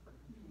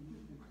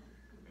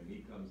 And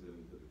he comes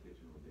into the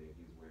kitchen one day, and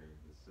he's wearing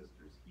his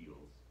sister's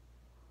heels,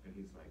 and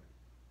he's like,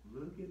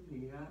 look at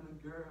me, I'm a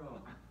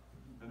girl.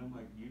 And I'm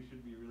like, you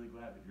should be really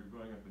glad that you're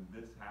growing up in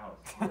this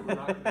house. We're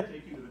not going to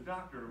take you to the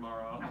doctor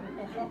tomorrow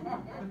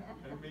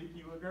and make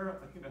you a girl.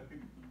 You know,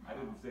 I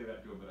didn't say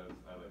that to him, but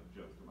I like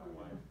joked to my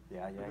wife.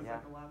 Yeah.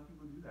 Like a lot of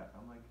people do that.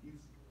 I'm like,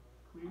 he's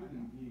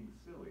clearly being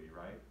silly,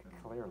 right? And,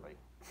 Clearly.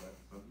 but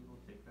some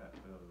people take that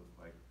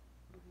like,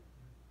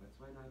 that's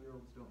why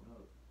 9-year-olds don't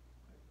vote.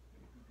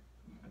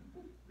 Like,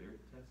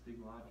 they're testing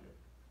logic.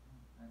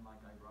 And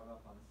like I brought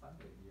up on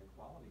Sunday, the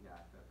Equality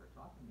Act that they're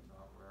talking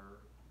about,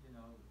 where, you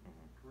know,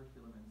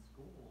 curriculum in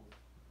schools,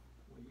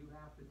 where you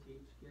have to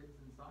teach kids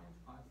in science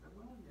class that,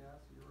 well,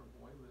 yes, you're a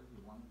boy, but if you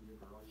want to be a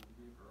girl, you can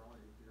be a girl, or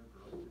if you're a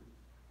girl, you can,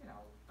 you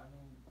know, I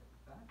mean,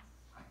 that's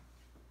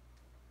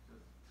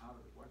just out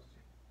of the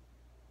question.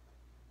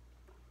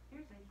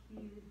 There's a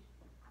huge,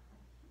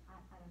 I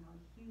don't know,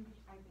 huge,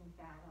 I think,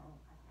 battle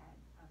ahead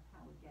of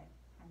how we get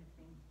kind of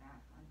things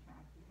back on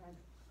track, because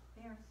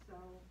they are so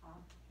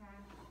off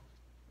track.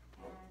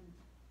 And,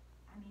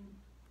 I mean,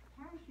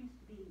 parish used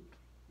to be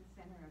the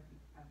center of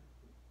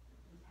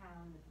the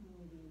town, the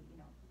community, you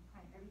know,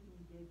 kind of everything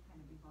you did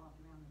kind of revolved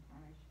around the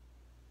parish.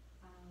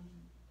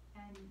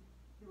 And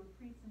there were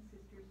priests and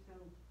sisters, so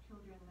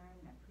children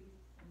learned that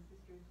priests and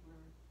sisters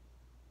were,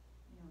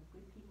 you know,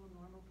 good people,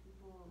 normal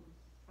people. It was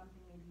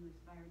something maybe you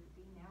aspired to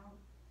be. Now,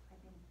 I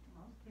think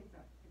most kids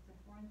it's a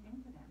foreign thing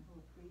to them who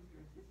a priest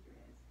or a sister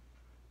is.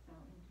 So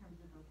in terms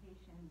of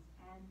vocations,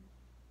 and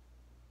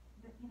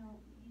you know,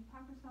 you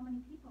talk to so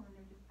many people, and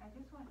they're just, I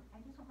just want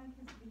my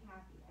kids to be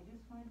happy. I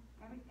just want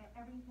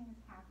everything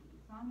is happy.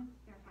 As long as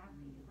they're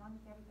happy, as long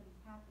as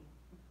everybody's happy.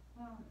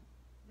 Well,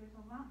 there's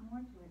a lot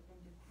more to it than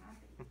just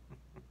happy.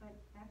 But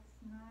that's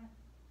not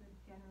the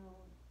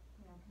general,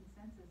 you know,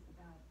 consensus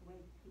about the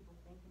way people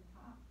think and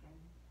talk. And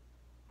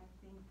I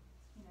think,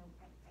 you know,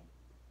 I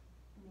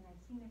mean,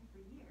 I've seen it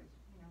for years,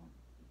 you know.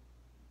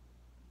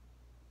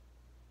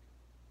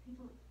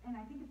 People, and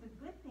I think it's a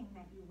good thing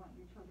that you want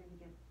your children to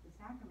get the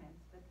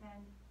sacraments, but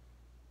then,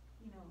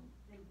 you know,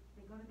 they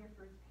go to their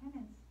first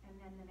penance, and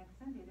then the next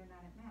Sunday they're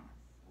not at Mass.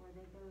 Or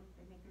they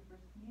make their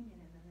first communion,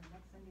 and then the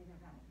next Sunday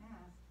they're not at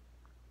Mass.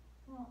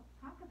 Well,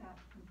 talk about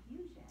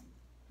confusion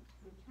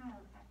to a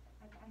child.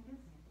 I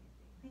just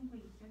think we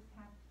just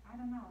have, I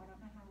don't know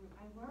how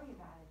I worry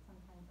about it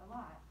sometimes a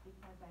lot,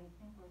 because I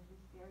think we're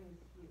just very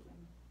askew,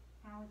 and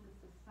how as a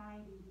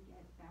society we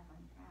get back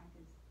on track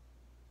is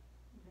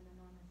an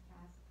enormous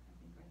task, I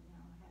think, right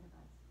now ahead of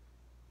us.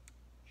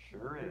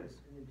 Sure is.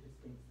 An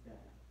interesting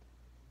stat.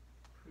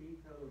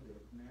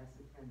 Pre-COVID, Mass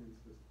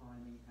attendance was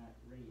climbing at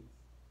rates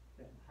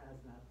that has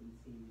not been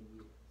seen in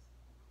years.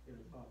 They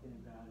were talking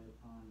about it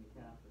on the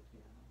Catholic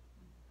channel.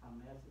 How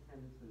Mass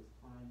attendance was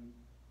climbing.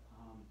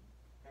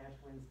 Ash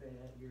Wednesday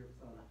that year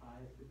saw the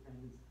highest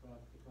attendance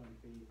across the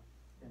country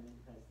than it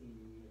has seen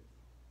in years.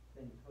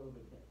 Then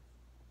COVID hits.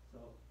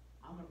 So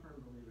I'm a firm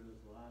believer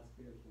there's a lot of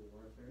spiritual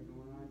warfare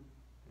going on.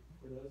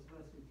 For those of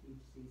us who teach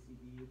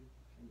CCD,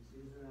 and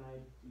Susan and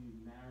I do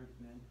marriage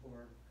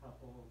mentor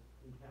couples,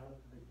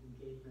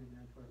 engagement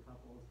mentor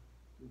couples,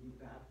 we do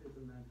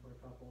baptism mentor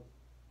couples.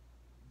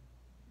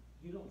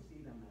 You don't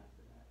see them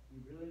after that.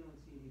 You really don't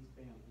see these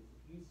families.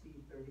 If you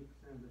see 30%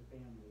 of the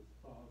families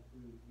fall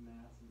through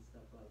Mass and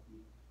stuff like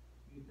you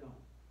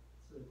don't.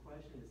 So the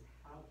question is,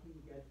 how can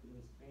you get to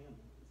those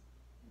families,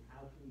 and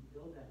how can you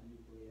build that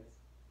nucleus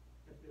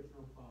if there's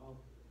no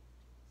follow-through?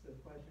 So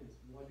the question is,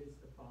 what is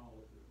the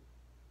follow-through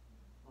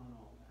on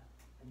all that?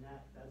 And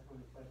that's one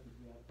of the questions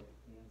we have to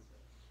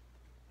answer.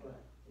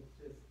 But it's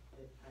just,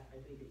 I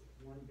think it's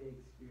one big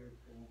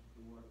spiritual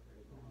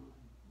warfare going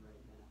on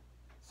right now.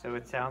 So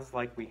it sounds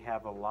like we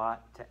have a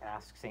lot to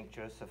ask St.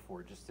 Joseph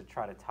for, just to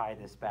try to tie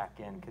this back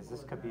in, because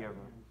this could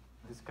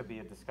be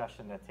a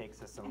discussion that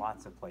takes us in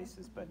lots of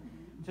places. But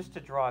just to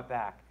draw it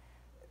back,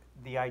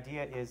 the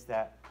idea is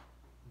that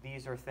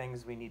these are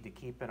things we need to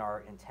keep in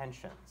our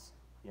intentions.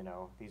 You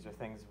know, these are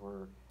things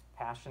we're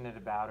passionate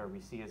about or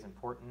we see as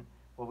important.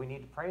 Well, we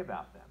need to pray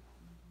about them.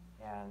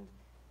 And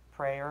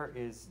prayer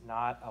is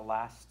not a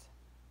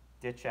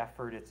last-ditch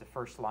effort, it's a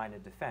first line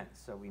of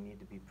defense. So we need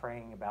to be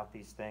praying about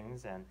these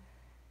things, and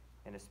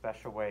in a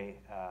special way,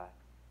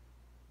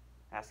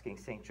 asking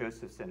St.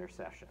 Joseph's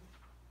intercession.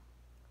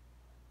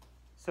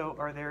 So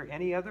are there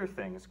any other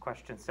things,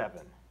 question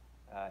 7,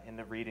 in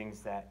the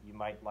readings that you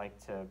might like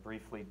to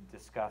briefly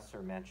discuss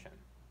or mention?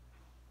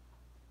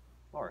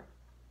 Laura.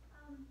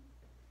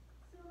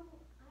 So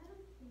I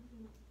was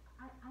thinking,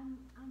 I'm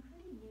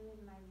pretty new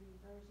in my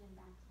reversion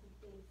back to the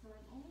faith, so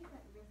I'm always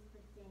at risk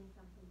for saying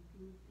something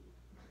goofy.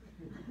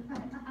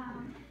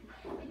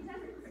 It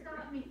doesn't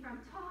stop me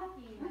from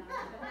talking,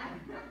 though,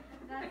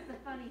 but that's the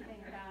funny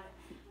thing about it.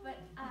 But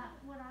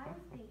what I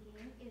was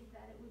thinking is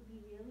that it would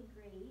be really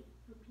great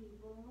for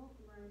people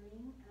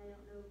learning, and I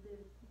don't know the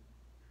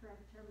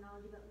correct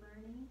terminology, but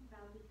learning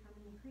about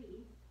becoming a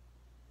priest,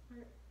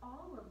 for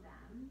all of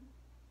them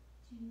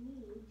to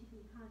need to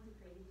be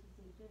consecrated to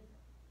St.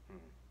 Joseph.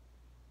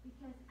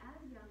 Because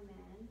as young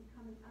men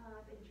coming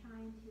up and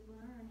trying to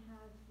learn how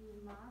to be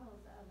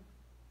models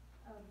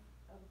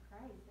of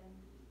Christ, and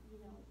you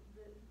know,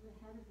 the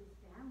head of this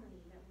family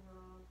that we're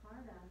all a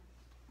part of,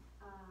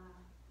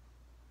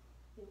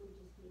 it would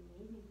just be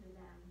amazing for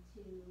them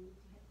to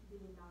be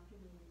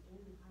indoctrinated in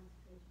the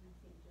consecration of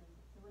St.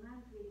 Joseph. So when I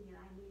was reading it,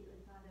 I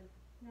immediately thought of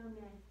young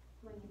men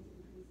going into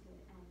the priesthood,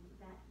 and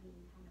that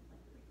being kind of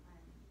like a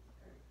requirement,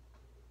 or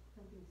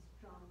something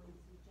strongly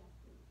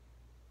suggested.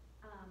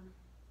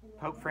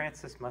 Pope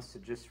Francis must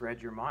have just read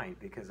your mind,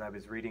 because I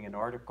was reading an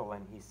article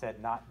and he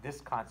said not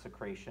this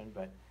consecration,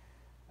 but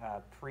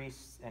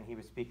priests, and he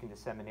was speaking to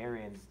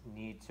seminarians,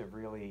 need to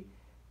really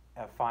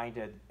find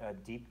a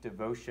deep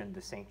devotion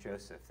to St.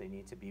 Joseph. They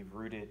need to be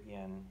rooted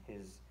in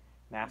his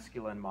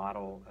masculine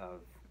model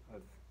of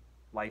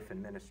life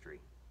and ministry.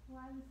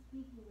 Well, I was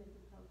speaking with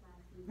the Pope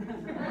last week.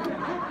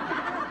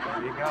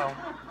 There you go.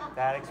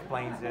 That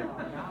explains it.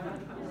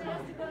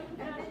 Just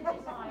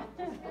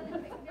really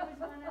quick, there was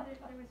one other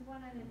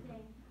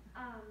thing,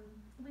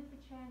 with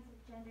the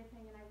transgender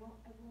thing, and I won't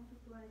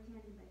just go on a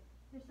tangent, but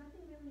there's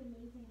something really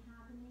amazing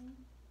happening,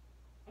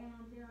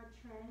 and there are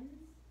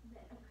trends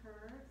that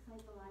occur,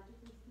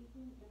 psychologically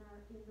speaking,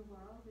 in the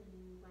world and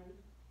in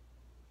life,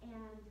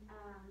 and,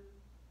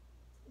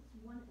 it's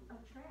a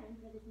trend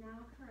that is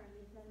now occurring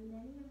is that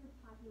many of the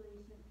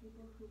population of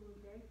people who were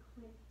very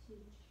quick to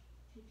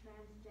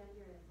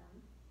transgenderism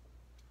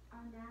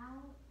are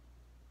now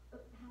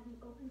having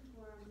open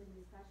forums and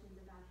discussions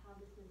about how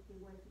this was the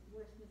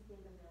worst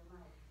mistake of their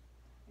life.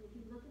 And if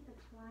you look at the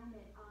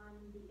climate on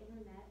the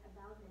internet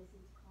about this,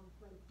 it's called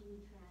like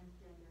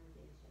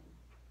de-transgenderization.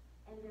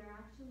 And they're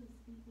actually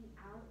speaking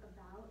out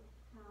about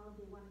how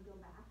they want to go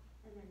back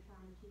and they're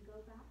trying to go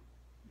back.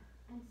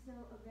 And so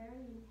a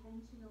very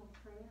intentional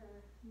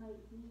prayer might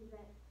be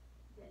that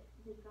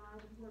God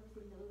works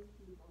in those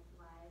people's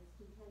lives,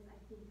 because I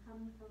think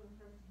coming from a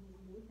person who's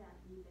made that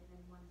move and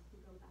then wants to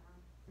go back,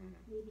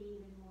 maybe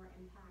even more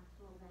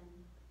impactful than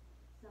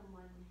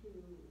someone who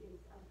is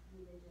of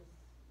religious,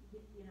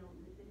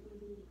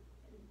 maybe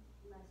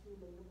less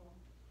relatable.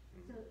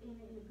 So in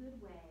a good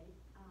way,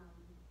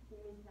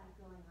 there is that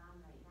going on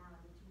right now,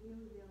 and it's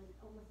really, really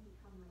almost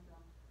become like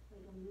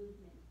a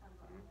movement of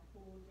a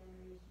whole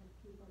generation of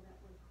people that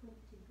were quick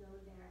to go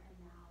there and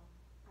now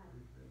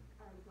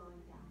are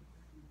going down.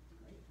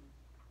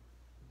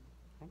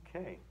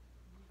 Okay,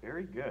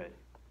 very good.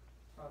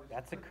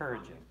 That's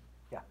encouraging.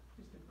 Yeah.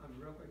 Just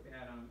real quick to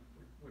add on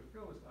what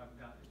Phil was talking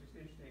about. It's just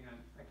interesting.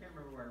 I can't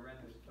remember where I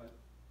read this, but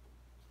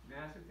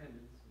mass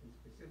attendance, and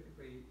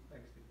specifically,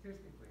 like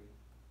statistically,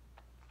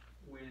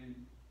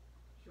 when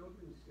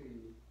children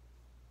see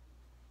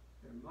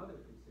their mother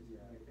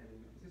consistently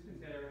attending, has this been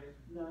said already?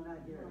 No,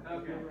 not here.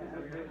 Okay.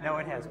 No,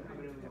 it hasn't. I'm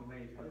a little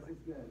late. This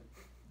is good.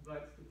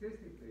 But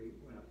statistically,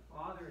 when a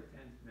father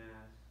attends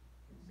mass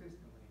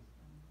consistently,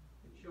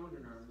 the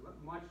children are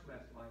much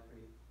less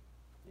likely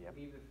to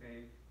leave the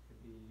faith,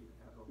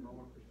 have a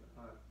lower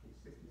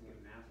consistency of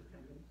mass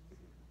attendance.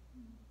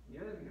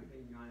 The other thing I'm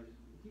thinking on is,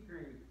 we keep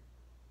hearing,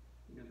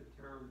 the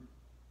term,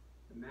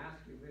 the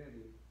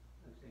masculinity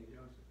of St.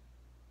 Joseph.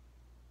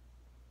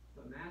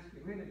 But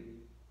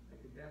masculinity,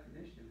 like the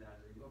definition of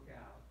that as we look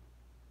out,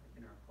 like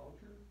in our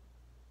culture,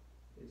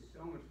 is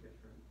so much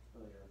different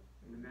than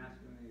the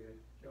masculinity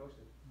that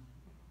Joseph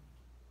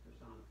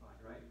personified,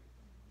 right?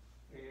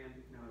 And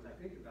now as I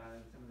think about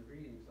it in some of the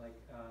readings, like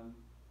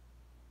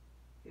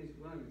his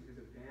willingness,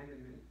 his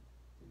abandonment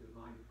to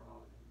divine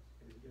providence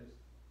is just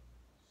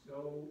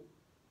so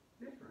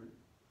different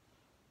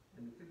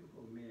than the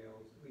typical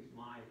males, at least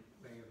my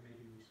way of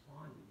maybe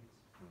responding.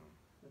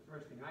 It's the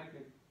first thing I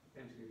think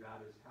potentially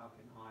about is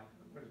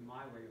what is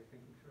my way of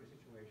thinking through a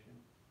situation,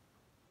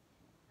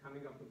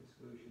 coming up with a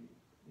solution,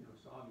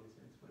 solving this.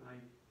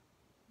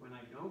 When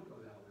I don't go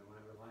that way, when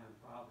I rely on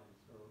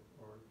providence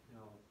or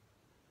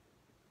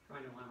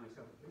trying to align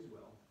myself with his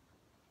will,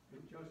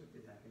 and Joseph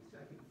did that in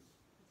seconds.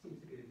 It seems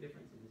to be the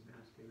difference in his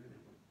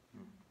masculinity.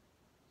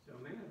 So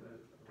men have a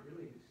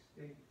really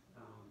distinct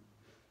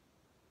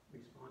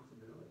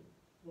responsibility.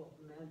 Well,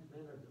 men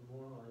are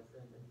demoralized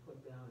and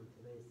put down in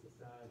today's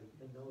society.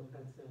 And no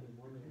offense to any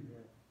woman in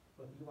here,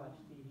 but if you watch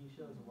TV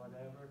shows or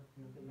whatever,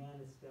 the man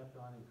is stepped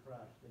on and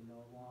crushed and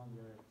no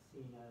longer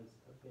seen as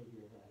a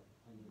figurehead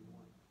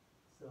anymore.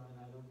 So, and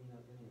I don't mean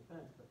any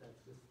offense, but that's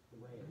just the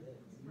way it is.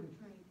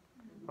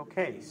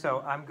 Okay,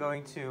 so I'm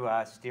going to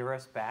steer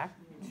us back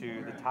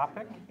to the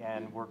topic,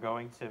 and we're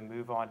going to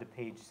move on to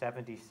page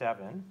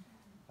 77,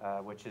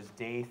 which is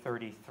day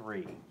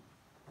 33.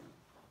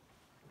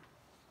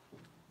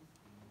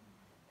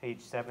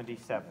 Page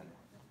 77.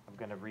 I'm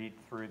going to read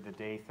through the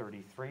day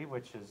 33,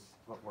 which is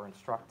what we're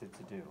instructed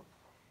to do.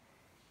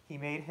 He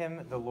made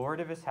him the Lord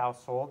of his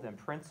household and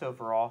prince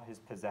over all his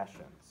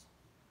possessions.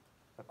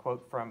 A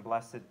quote from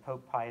Blessed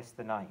Pope Pius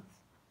IX.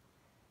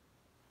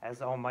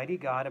 As Almighty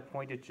God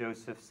appointed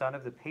Joseph, son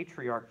of the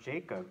patriarch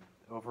Jacob,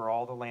 over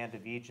all the land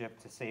of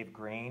Egypt to save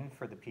grain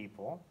for the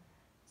people,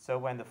 so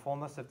when the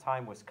fullness of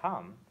time was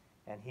come,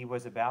 and he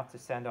was about to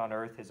send on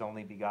earth his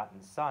only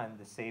begotten Son,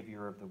 the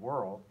Savior of the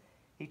world,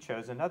 he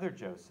chose another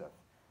Joseph,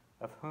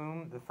 of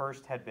whom the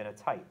first had been a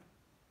type.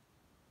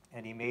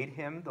 And he made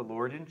him the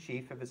Lord and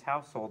chief of his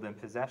household and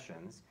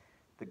possessions,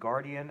 the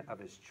guardian of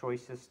his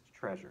choicest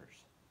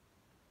treasures.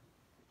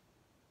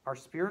 Our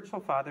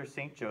spiritual father,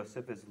 St.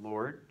 Joseph, is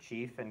Lord,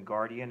 chief, and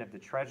guardian of the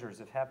treasures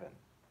of heaven.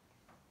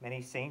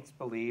 Many saints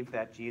believe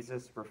that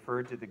Jesus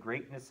referred to the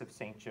greatness of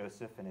St.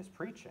 Joseph in his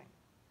preaching.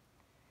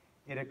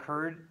 It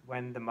occurred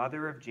when the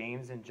mother of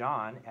James and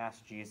John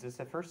asked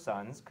Jesus if her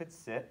sons could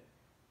sit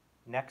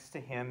next to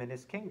him in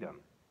his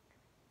kingdom.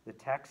 The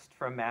text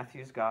from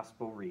Matthew's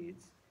Gospel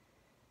reads,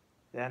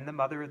 "Then the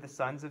mother of the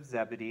sons of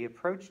Zebedee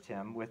approached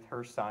him with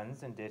her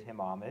sons and did him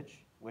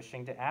homage,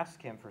 wishing to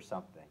ask him for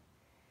something.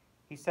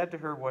 He said to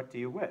her, 'What do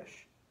you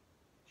wish?'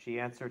 She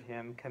answered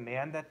him,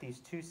 'Command that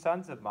these two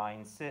sons of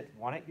mine sit,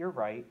 one at your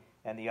right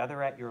and the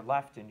other at your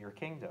left in your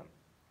kingdom.'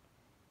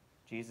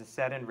 Jesus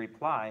said in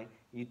reply,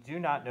 'You do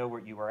not know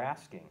what you are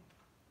asking.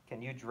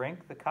 Can you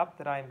drink the cup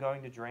that I am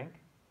going to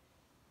drink?'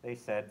 They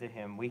said to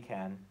him, "We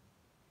can."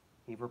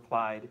 He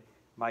replied,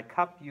 "My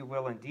cup you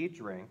will indeed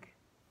drink,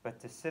 but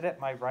to sit at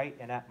my right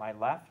and at my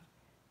left,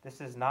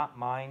 this is not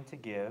mine to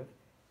give,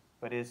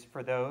 but is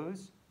for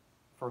those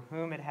for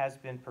whom it has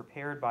been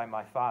prepared by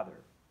my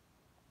Father."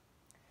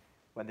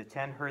 When the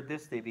 10 heard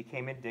this, they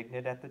became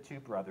indignant at the 2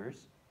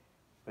 brothers.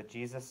 But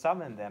Jesus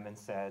summoned them and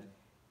said,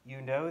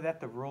 "You know that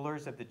the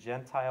rulers of the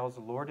Gentiles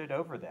lord it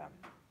over them,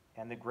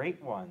 and the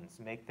great ones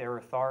make their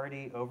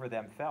authority over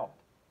them felt.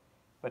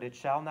 But it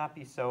shall not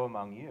be so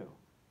among you.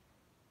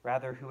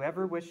 Rather,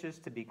 whoever wishes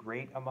to be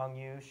great among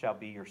you shall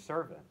be your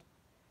servant.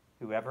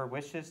 Whoever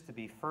wishes to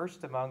be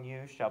first among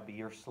you shall be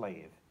your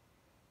slave.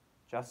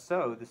 Just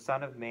so the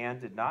Son of Man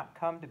did not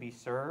come to be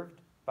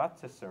served, but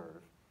to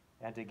serve,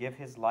 and to give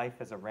his life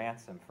as a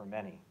ransom for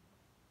many."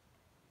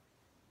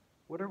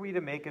 What are we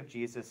to make of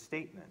Jesus'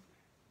 statement?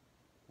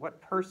 What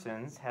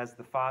persons has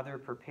the Father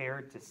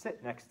prepared to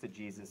sit next to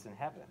Jesus in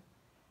heaven?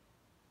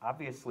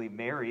 Obviously,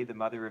 Mary, the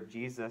mother of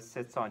Jesus,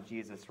 sits on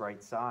Jesus'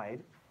 right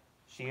side.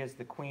 She is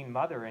the Queen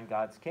Mother in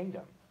God's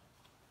kingdom.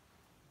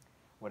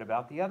 What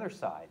about the other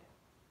side?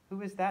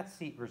 Who is that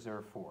seat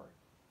reserved for?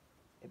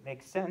 It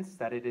makes sense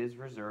that it is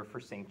reserved for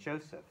St.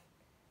 Joseph.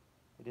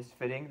 It is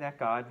fitting that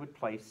God would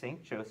place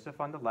St. Joseph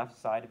on the left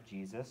side of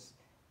Jesus,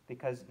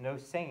 because no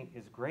saint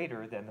is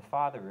greater than the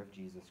Father of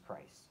Jesus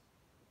Christ.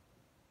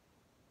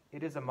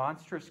 It is a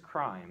monstrous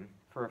crime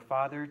for a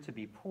father to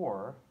be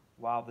poor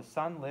while the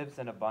son lives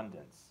in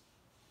abundance.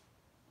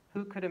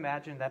 Who could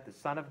imagine that the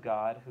Son of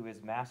God, who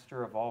is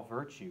master of all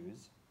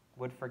virtues,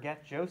 would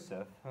forget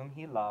Joseph, whom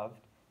he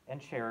loved and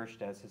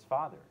cherished as his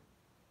father?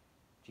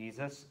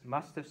 Jesus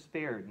must have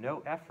spared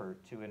no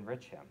effort to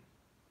enrich him.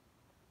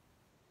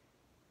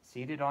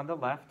 Seated on the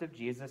left of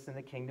Jesus in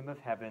the kingdom of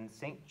heaven,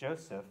 St.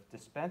 Joseph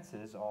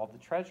dispenses all the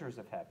treasures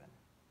of heaven.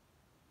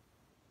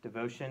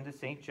 Devotion to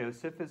St.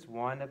 Joseph is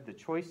one of the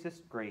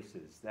choicest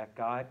graces that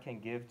God can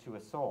give to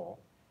a soul,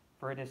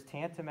 for it is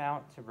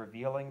tantamount to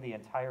revealing the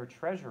entire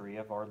treasury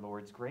of our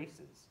Lord's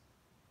graces.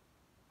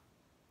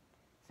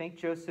 St.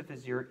 Joseph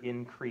is your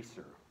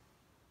increaser.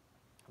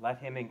 Let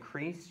him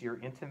increase your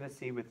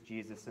intimacy with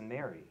Jesus and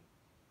Mary.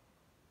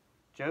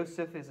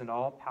 Joseph is an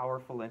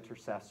all-powerful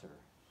intercessor.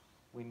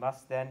 We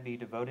must then be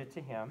devoted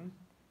to him.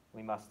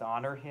 We must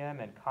honor him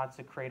and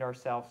consecrate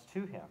ourselves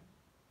to him.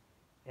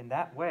 In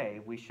that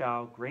way, we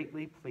shall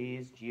greatly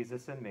please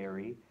Jesus and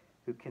Mary,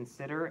 who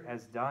consider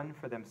as done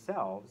for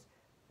themselves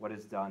what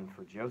is done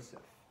for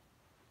Joseph.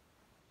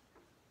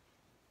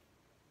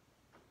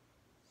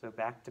 So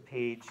back to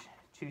page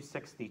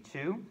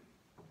 262.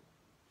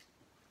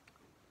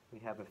 We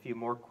have a few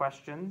more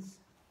questions,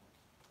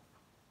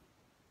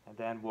 and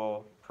then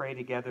we'll pray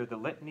together the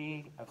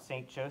litany of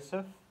St.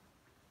 Joseph.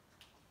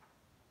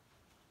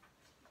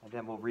 And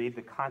then we'll read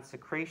the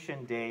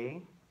Consecration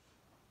Day,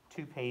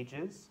 2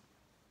 pages.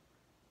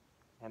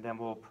 And then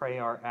we'll pray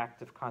our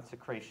act of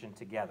consecration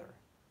together.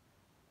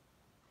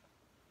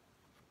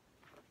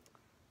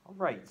 All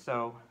right,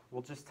 so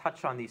we'll just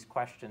touch on these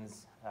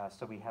questions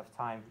so we have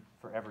time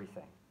for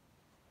everything.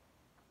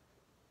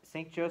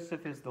 St.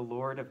 Joseph is the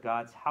Lord of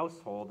God's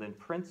household and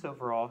prince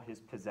over all his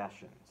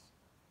possessions.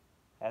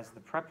 As the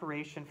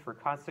preparation for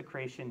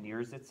consecration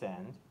nears its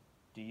end,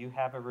 do you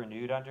have a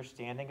renewed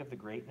understanding of the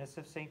greatness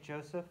of St.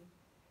 Joseph?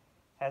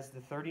 Has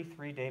the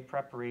 33-day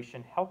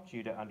preparation helped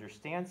you to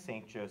understand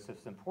St.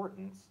 Joseph's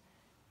importance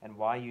and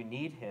why you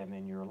need him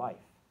in your life?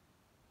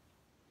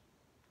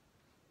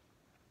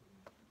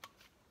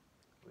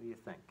 What do you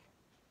think?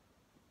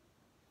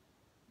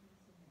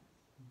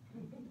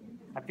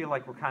 I feel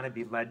like we're kind of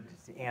be led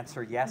to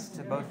answer yes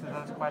to both of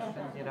those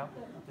questions, you know?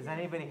 Does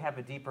anybody have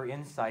a deeper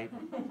insight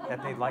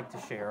that they'd like to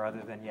share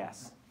other than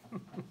yes?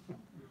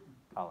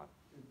 Colin.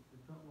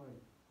 It felt like,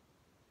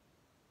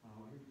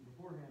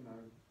 beforehand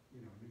I,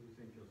 knew who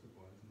St. Joseph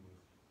was and was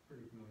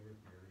pretty familiar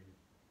with Mary.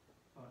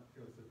 Thought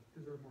Joseph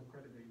deserved more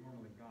credit than he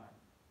normally got.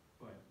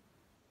 But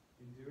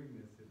in doing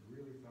this, it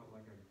really felt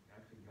like I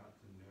actually got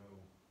to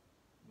know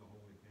the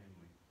Holy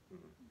Family.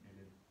 Mm-hmm.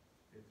 And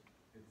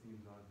it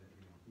seems odd that,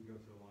 he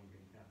goes so long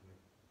being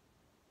Catholic.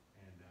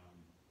 And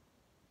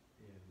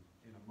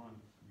in a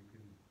month, you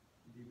can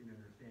deepen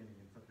understanding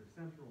in such a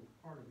central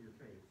part of your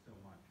faith so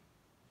much.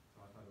 So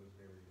I thought it was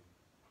very,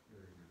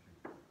 very enriching.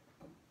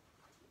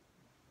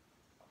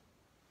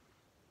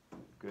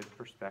 Good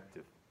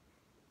perspective.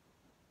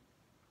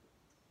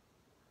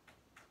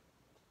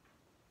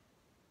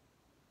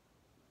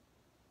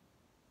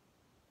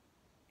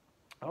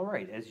 All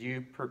right, as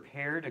you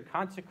prepare to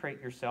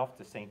consecrate yourself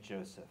to St.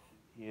 Joseph,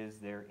 is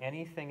there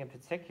anything in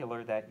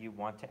particular that you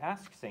want to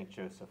ask St.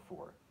 Joseph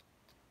for?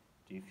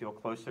 Do you feel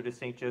closer to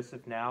St.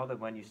 Joseph now than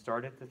when you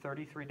started the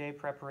 33-day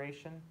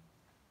preparation?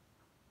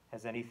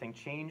 Has anything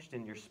changed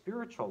in your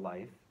spiritual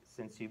life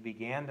since you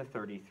began the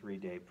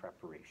 33-day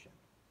preparation?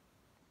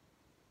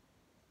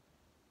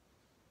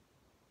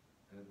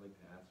 I'd like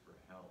to ask for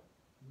help.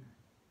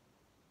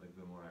 Like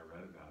the more I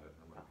read about it,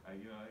 I'm like,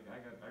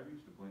 I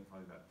reached a point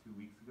probably about 2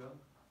 weeks ago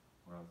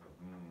where I was like,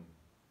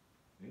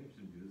 maybe I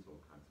shouldn't do this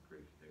whole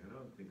consecration thing. I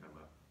don't think I'm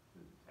up to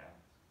the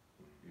task,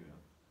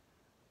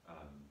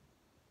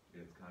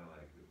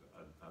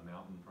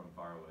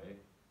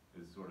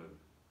 is sort of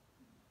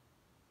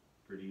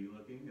pretty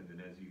looking, and then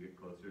as you get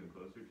closer and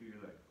closer to it,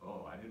 you're like,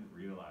 oh, I didn't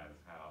realize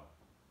how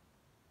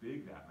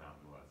big that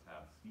mountain was,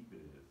 how steep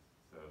it is.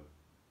 So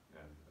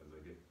as I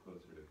get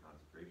closer to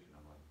consecration,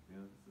 I'm like,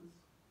 this is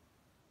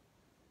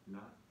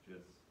not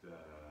just a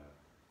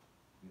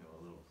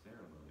little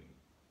ceremony.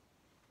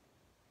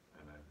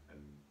 And I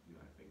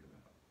think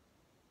about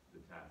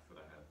the tasks that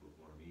I have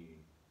before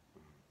me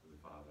as a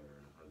father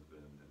and a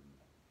husband and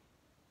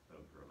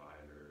a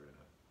provider and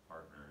a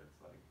partner.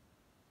 It's like,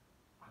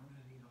 I'm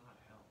gonna need a lot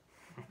of help.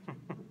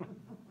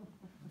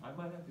 I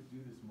might have to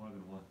do this more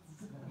than once.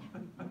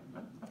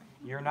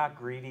 You're not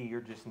greedy, you're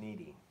just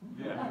needy.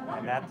 Yeah.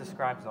 And that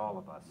describes all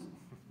of us.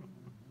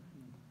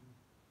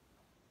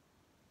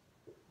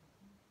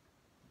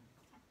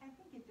 I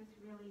think it just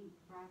really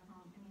brought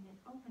home, it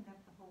opened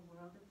up the whole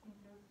world of St.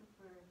 Joseph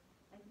for,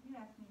 like, if you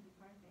asked me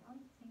before, I'd say, oh,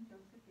 St.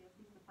 Joseph, yes,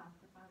 he's the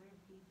foster father of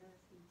Jesus,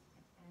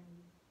 and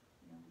he's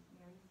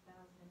Mary's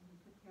spouse, and he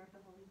took care of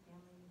the Holy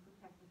Family, and he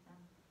protected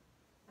them.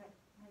 But,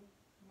 like,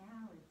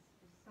 now it's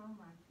there's so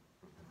much,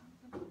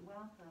 such a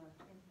wealth of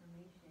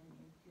information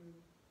into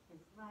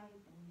his life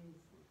and his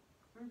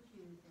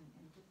virtues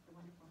and just the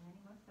wonderful man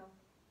he was. So,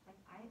 like,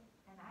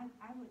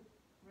 I would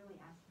really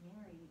ask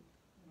Mary,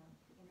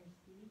 to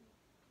intercede.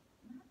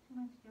 Not too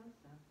much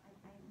Joseph.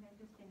 That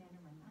just didn't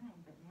enter my mind,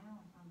 but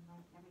now I'm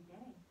like every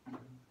day.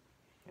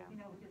 Yeah.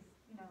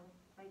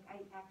 Like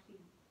I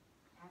actually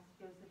asked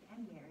Joseph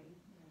and Mary,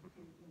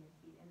 to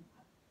intercede, and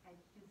I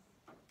just,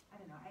 I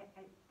don't know,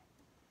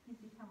 he's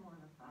become more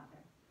of a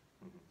father.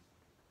 So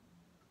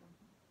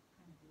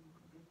kind of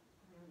a just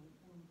really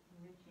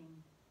enriching,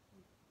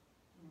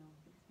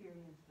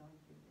 experience going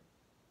through this.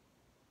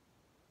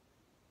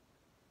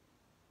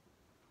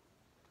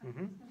 I was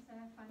going to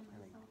say, I find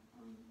myself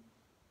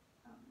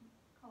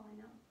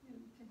calling out to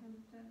him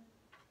in some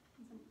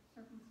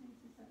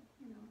circumstances that,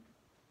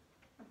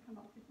 have come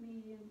up with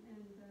me and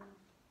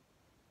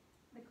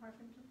the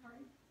carpenter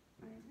part.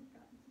 I had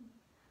gotten some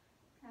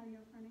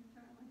patio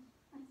furniture.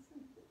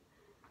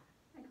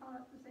 I called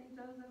up to St.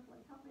 Joseph,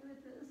 like, help me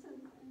with this.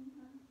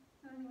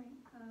 So anyway,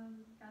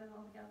 got it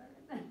all together.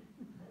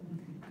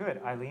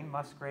 Good. Eileen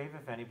Musgrave,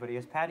 if anybody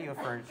has patio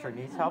furniture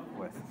needs help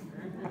with.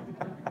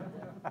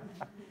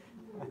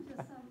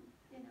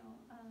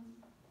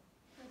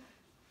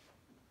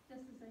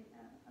 Just as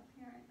a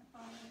parent, a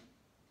father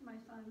to my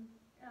son,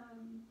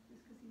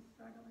 just because he's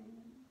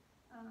struggling,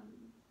 and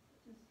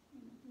just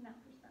from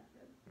that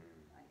perspective,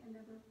 I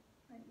never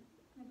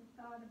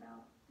thought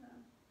about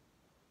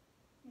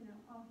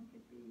all he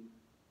could be.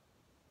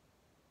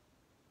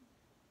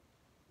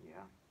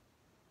 Yeah.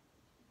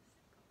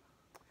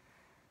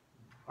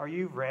 Are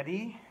you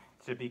ready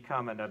to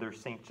become another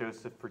St.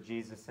 Joseph for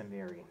Jesus and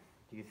Mary?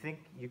 Do you think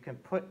you can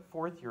put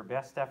forth your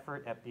best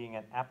effort at being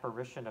an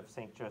apparition of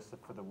St. Joseph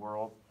for the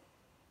world?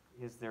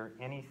 Is there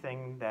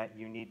anything that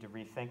you need to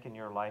rethink in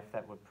your life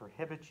that would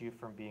prohibit you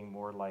from being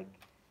more like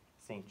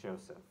St.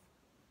 Joseph?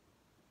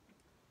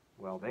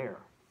 Well, there.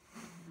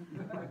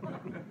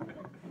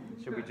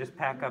 Should we just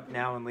pack up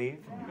now and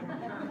leave?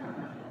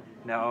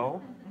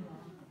 No.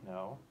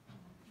 No.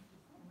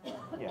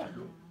 Yeah.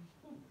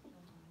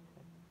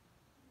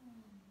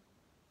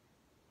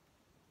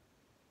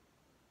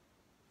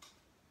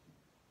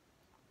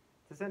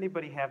 Does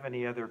anybody have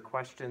any other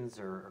questions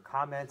or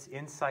comments,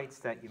 insights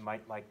that you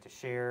might like to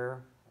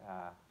share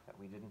that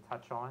we didn't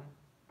touch on?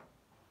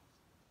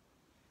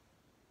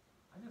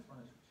 I just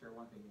want to share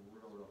one thing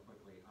real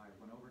quickly. I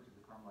went over to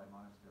the Carmelite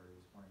Monastery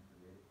this morning for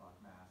the 8 o'clock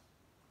Mass,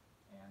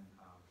 and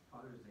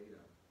Father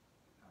Zeta,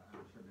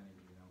 I'm sure many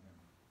of you know him,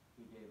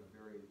 he gave a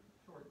very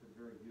short but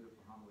very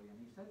beautiful homily, and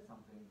he said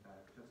something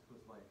that just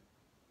was like,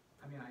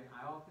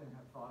 I often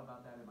have thought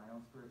about that in my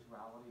own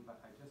spirituality, but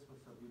I just was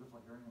so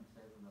beautiful hearing him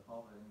say it from the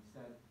pulpit. And he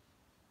said,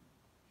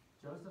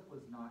 Joseph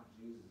was not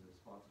Jesus'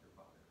 foster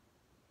father.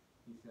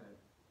 He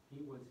said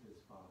he was his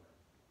father.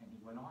 And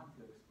he went on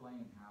to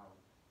explain how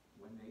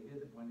when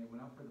they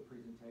went up for the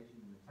presentation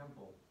in the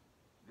temple,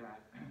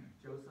 that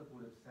Joseph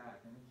would have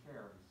sat in a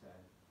chair, he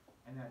said,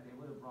 and that they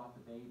would have brought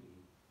the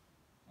baby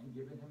and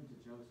given him to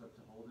Joseph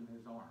to hold in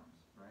his arms,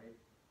 right?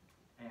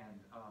 And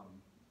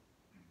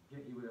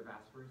he would have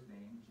asked for his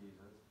name,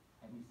 Jesus,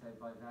 and he said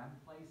by them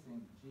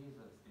placing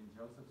Jesus in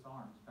Joseph's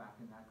arms back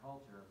in that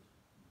culture,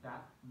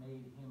 that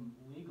made him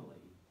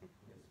legally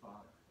his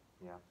father.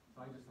 Yeah.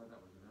 So I just thought that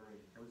was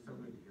it was so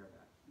good to hear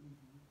that.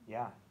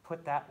 Yeah,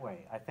 put that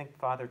way. I think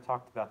Father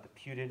talked about the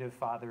putative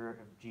father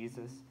of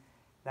Jesus.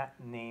 That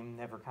name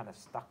never kind of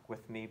stuck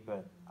with me,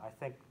 but I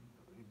think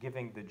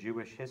giving the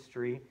Jewish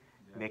history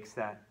makes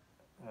that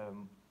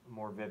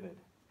more vivid.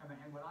 And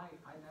when I'm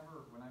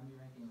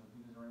making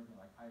reviews or anything,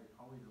 I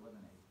always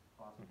eliminate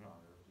foster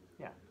father of Jesus.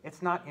 Yeah,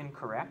 it's not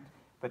incorrect,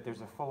 but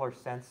there's a fuller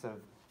sense of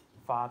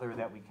father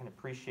that we can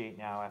appreciate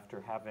now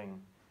after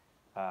having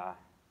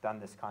done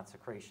this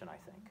consecration, I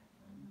think.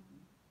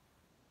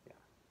 Yeah.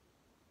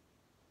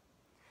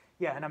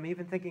 Yeah, and I'm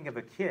even thinking of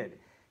a kid.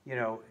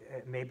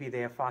 maybe they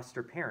have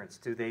foster parents.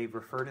 Do they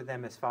refer to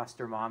them as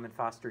foster mom and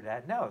foster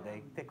dad? No,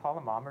 they call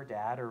them mom or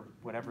dad or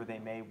whatever they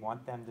may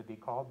want them to be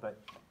called, but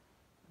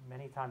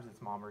many times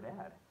it's mom or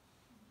dad.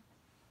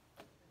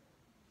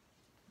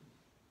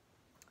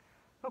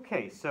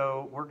 Okay,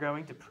 so we're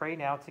going to pray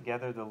now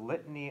together the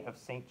Litany of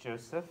St.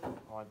 Joseph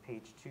on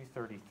page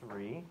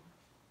 233.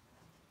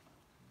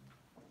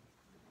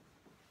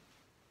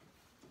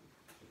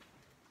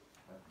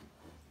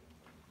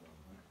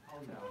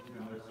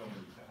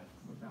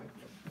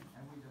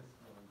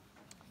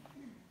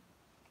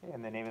 Okay,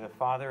 in the name of the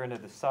Father, and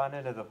of the Son,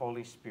 and of the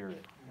Holy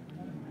Spirit.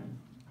 Amen.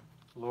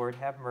 Lord,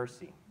 have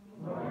mercy.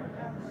 Lord,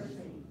 have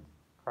mercy.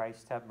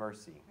 Christ, have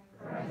mercy.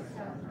 Christ,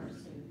 have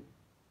mercy.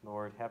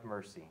 Lord, have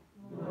mercy.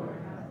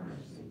 Lord, have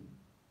mercy.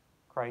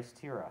 Christ,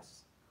 hear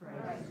us.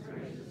 Christ,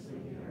 graciously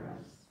hear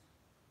us.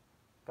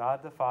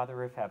 God, the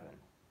Father of heaven.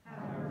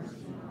 Have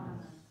mercy on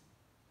us.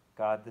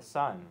 God, the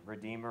Son,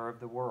 Redeemer of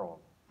the world.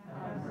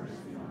 Have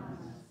mercy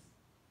on us.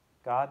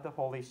 God, the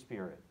Holy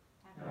Spirit.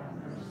 Have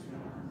mercy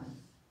on us.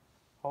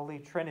 Holy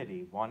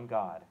Trinity, one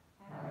God.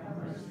 Have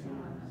mercy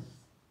on us.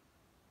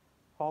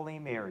 Holy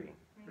Mary.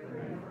 Pray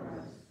for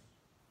us.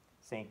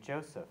 Saint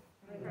Joseph.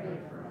 Pray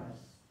for us.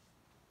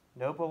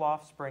 Noble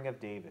offspring of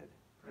David.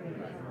 Pray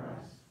for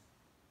us.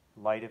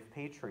 Light of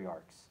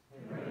patriarchs.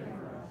 Pray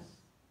for us.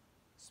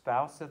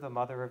 Spouse of the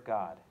Mother of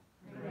God.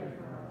 Pray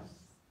for us.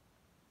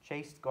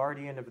 Chaste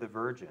guardian of the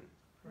Virgin.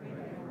 Pray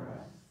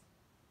for us.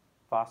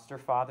 Foster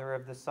father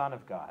of the Son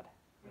of God.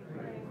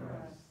 Pray for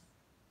us.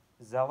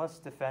 Zealous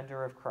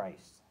defender of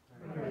Christ.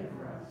 Pray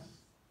for us.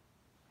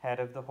 Head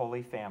of the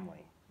Holy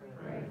Family.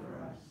 Pray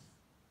for us.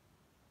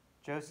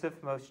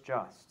 Joseph most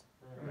just.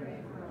 Pray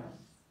for us.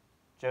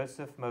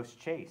 Joseph most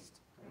chaste.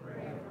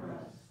 Pray for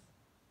us.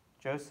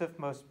 Joseph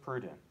most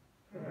prudent.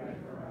 Pray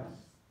for us.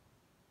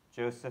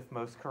 Joseph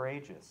most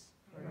courageous.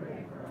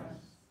 Pray for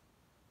us.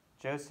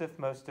 Joseph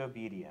most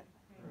obedient.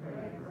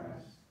 Pray for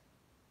us.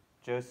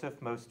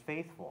 Joseph most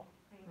faithful.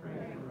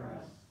 Pray for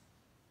us.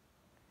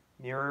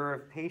 Mirror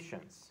of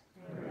patience.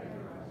 Pray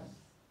for us.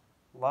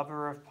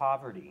 Lover of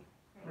poverty.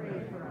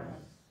 Pray for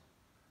us.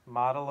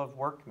 Model of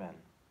workmen.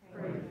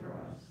 Pray for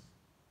us.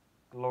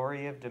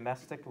 Glory of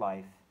domestic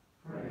life.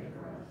 Pray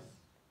for us.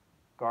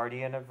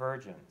 Guardian of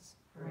virgins.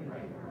 Pray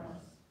for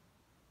us.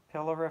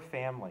 Pillar of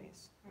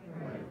families.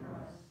 Pray for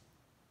us.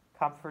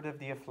 Comfort of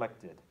the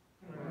afflicted.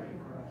 Pray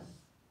for us.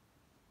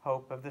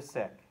 Hope of the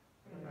sick.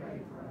 Pray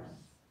for us.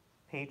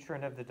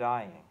 Patron of the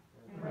dying.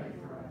 Pray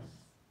for us.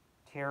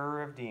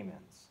 Terror of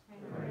demons.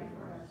 Pray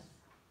for us.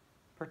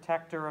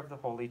 Protector of the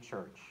Holy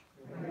Church.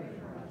 Pray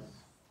for us.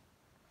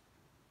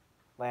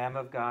 Lamb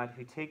of God,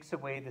 who takes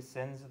away the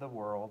sins of the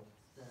world.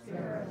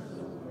 Spare us,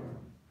 O Lord.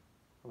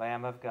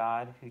 Lamb of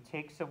God, who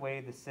takes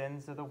away the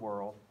sins of the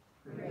world.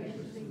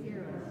 Graciously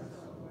hear us,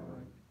 O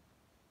Lord.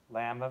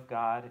 Lamb of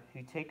God,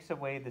 who takes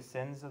away the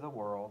sins of the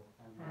world.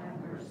 Have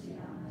mercy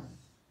on us.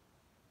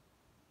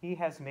 He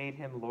has made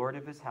him Lord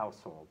of his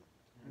household.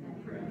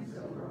 And prince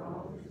over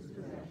all his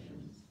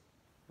possessions.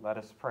 Let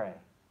us pray.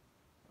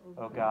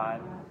 O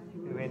God,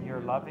 who in your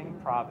loving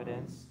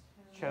providence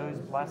chose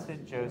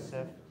blessed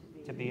Joseph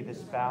to be the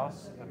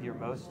spouse of your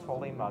most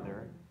holy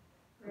mother,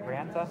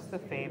 grant us the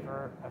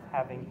favor of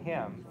having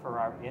him for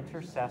our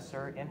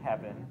intercessor in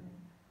heaven,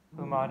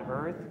 whom on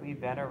earth we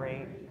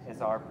venerate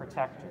as our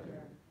protector.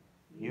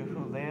 You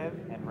who live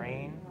and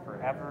reign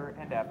forever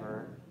and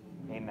ever.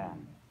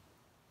 Amen.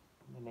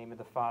 In the name of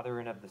the Father,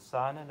 and of the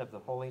Son, and of the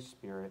Holy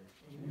Spirit.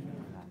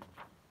 Amen.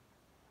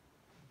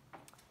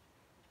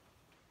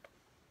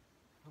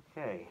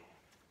 Okay,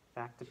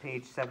 back to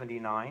page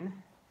 79.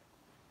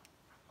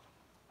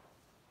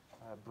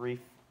 A brief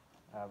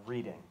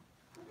reading.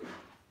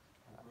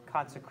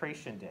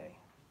 Consecration Day.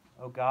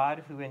 O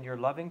God, who in your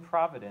loving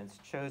providence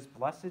chose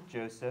blessed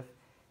Joseph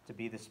to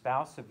be the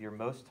spouse of your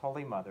most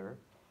holy mother,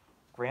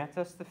 grant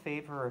us the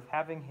favor of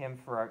having him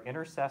for our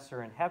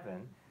intercessor in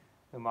heaven,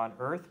 whom on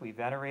earth we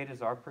venerate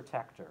as our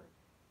protector.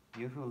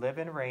 You who live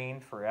and reign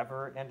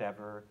forever and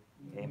ever.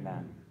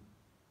 Amen.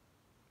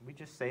 Can we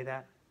just say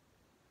that?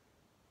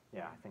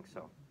 Yeah, I think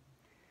so.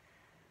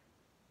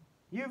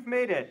 You've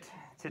made it.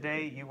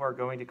 Today you are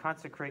going to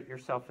consecrate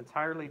yourself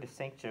entirely to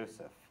St.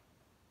 Joseph.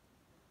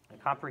 A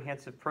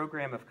comprehensive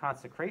program of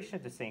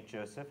consecration to St.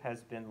 Joseph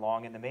has been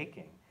long in the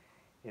making.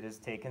 It has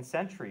taken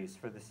centuries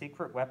for the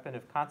secret weapon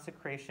of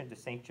consecration to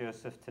St.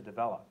 Joseph to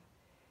develop.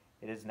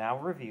 It is now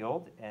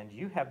revealed, and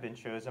you have been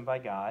chosen by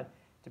God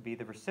to be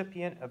the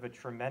recipient of a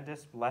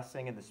tremendous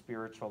blessing in the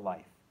spiritual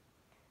life.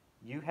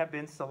 You have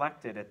been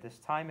selected at this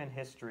time in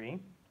history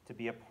to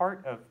be a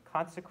part of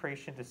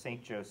consecration to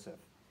St. Joseph.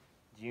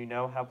 Do you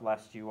know how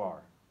blessed you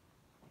are?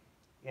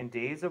 In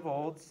days of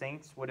old,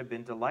 saints would have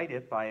been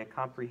delighted by a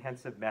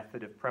comprehensive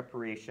method of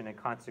preparation and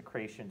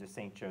consecration to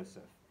St.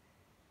 Joseph.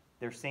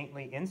 Their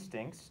saintly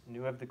instincts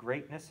knew of the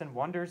greatness and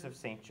wonders of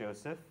St.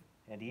 Joseph,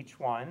 and each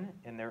one,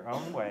 in their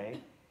own way,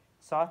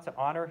 sought to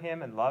honor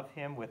him and love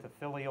him with a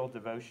filial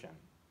devotion.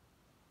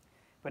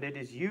 But it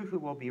is you who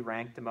will be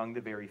ranked among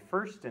the very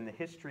first in the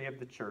history of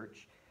the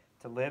Church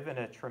to live in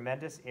a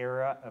tremendous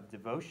era of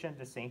devotion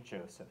to St.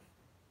 Joseph,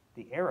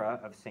 the era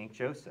of St.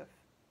 Joseph.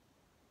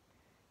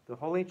 The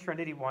Holy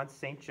Trinity wants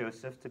St.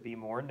 Joseph to be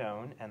more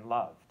known and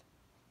loved.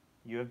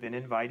 You have been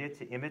invited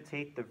to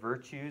imitate the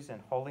virtues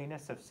and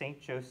holiness of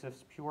St.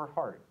 Joseph's pure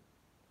heart.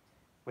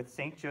 With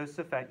St.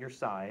 Joseph at your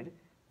side,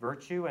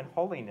 virtue and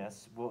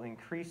holiness will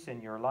increase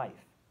in your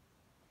life.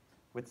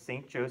 With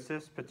St.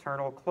 Joseph's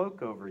paternal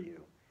cloak over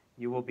you,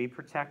 you will be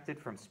protected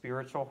from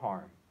spiritual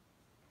harm.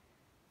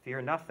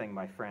 Fear nothing,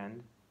 my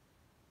friend.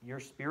 Your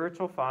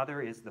spiritual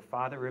father is the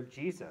father of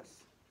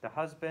Jesus, the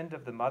husband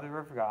of the Mother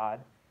of God,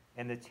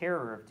 and the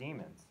terror of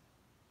demons.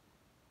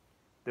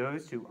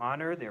 Those who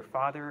honor their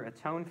father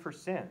atone for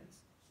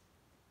sins.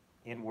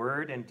 In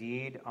word and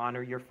deed,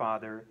 honor your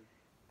father,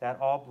 that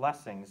all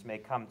blessings may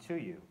come to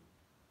you.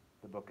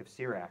 The Book of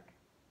Sirach.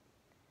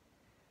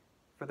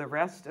 For the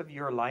rest of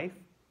your life,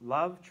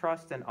 love,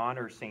 trust, and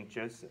honor St.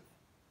 Joseph.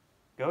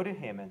 Go to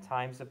him in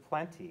times of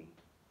plenty,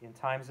 in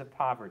times of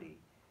poverty,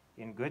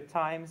 in good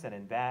times and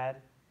in bad.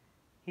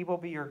 He will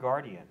be your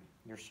guardian,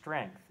 your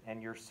strength,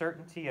 and your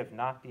certainty of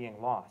not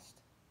being lost.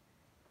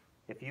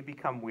 If you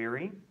become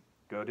weary,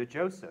 go to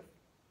Joseph.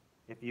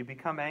 If you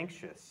become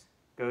anxious,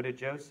 go to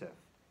Joseph.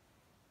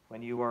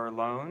 When you are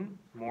alone,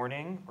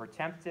 mourning, or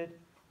tempted,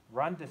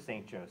 run to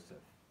St. Joseph.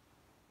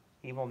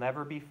 He will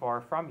never be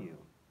far from you.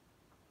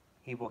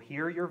 He will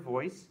hear your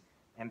voice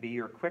and be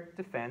your quick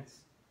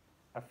defense.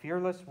 A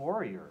fearless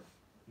warrior,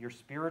 your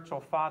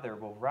spiritual father,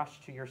 will rush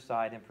to your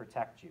side and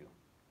protect you.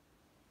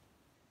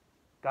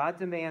 God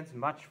demands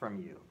much from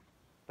you,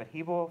 but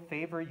he will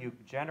favor you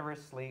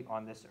generously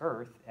on this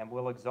earth and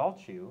will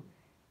exalt you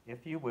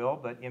if you will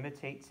but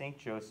imitate St.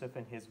 Joseph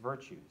and his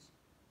virtues.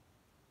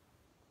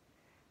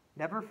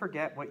 Never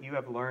forget what you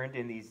have learned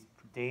in these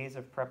days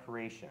of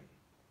preparation.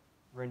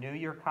 Renew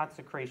your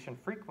consecration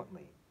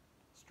frequently.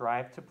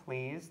 Strive to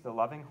please the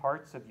loving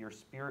heart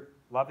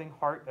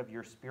of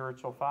your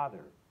spiritual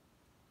father.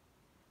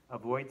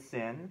 Avoid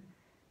sin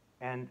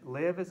and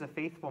live as a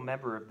faithful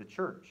member of the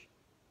church.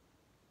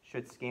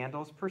 Should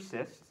scandals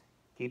persist,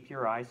 keep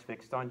your eyes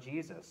fixed on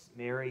Jesus,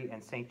 Mary,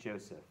 and St.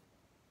 Joseph.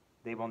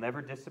 They will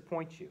never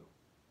disappoint you.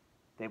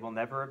 They will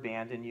never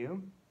abandon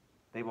you.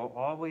 They will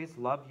always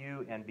love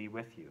you and be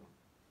with you.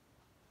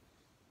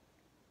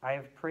 I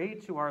have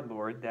prayed to our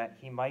Lord that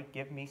he might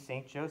give me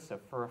St.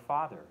 Joseph for a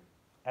father,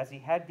 as he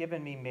had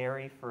given me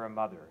Mary for a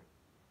mother,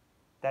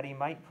 that he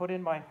might put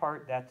in my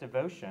heart that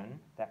devotion,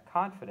 that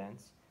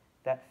confidence,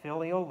 that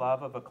filial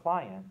love of a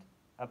client,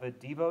 of a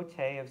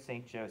devotee of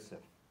St. Joseph.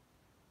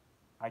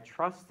 I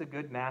trust the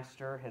good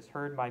Master has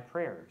heard my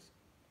prayers,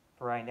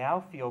 for I now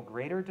feel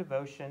greater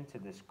devotion to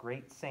this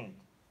great saint,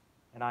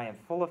 and I am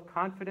full of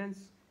confidence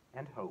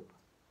and hope.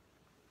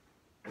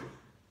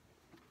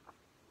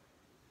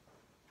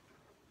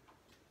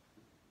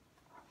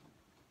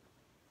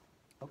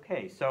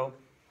 Okay, so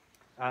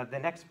the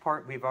next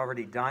part we've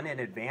already done in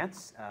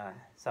advance.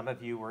 Some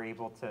of you were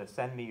able to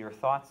send me your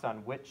thoughts on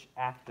which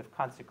act of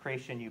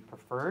consecration you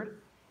preferred,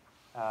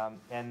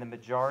 and the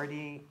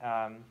majority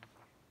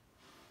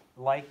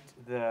liked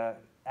the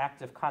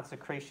act of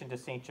consecration to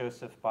St.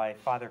 Joseph by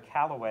Father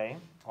Calloway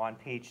on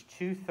page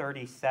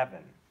 237.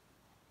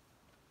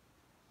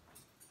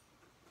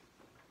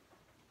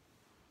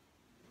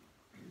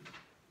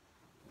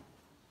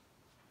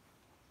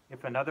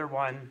 If another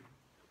one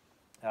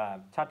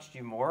touched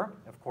you more,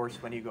 of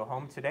course, when you go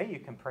home today, you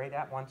can pray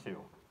that one too.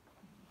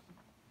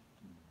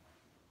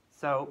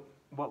 So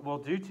what we'll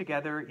do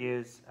together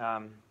is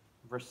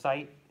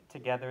recite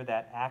together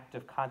that act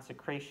of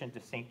consecration to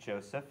St.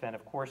 Joseph, and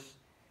of course,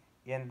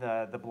 in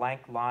the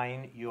blank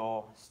line,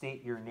 you'll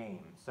state your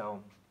name.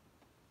 So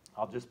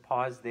I'll just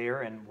pause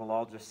there and we'll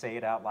all just say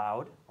it out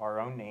loud, our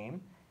own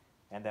name,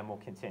 and then we'll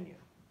continue.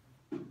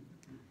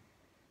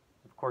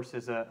 Of course,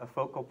 as a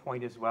focal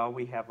point as well,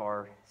 we have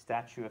our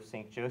statue of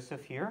St.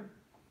 Joseph here.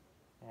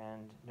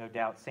 And no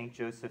doubt St.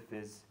 Joseph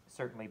is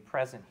certainly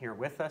present here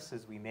with us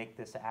as we make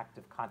this act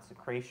of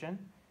consecration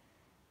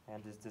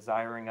and is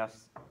desiring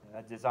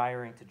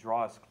to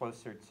draw us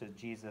closer to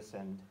Jesus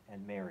and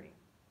Mary.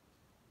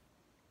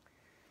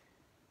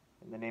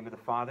 In the name of the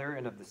Father,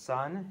 and of the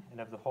Son, and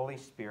of the Holy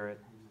Spirit.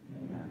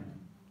 Amen.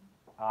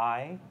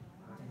 I,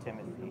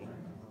 Timothy,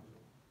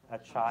 a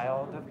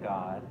child of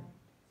God,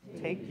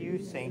 take you,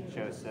 St.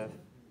 Joseph,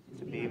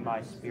 to be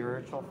my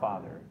spiritual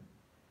father.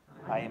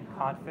 I am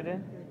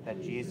confident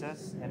that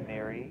Jesus and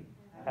Mary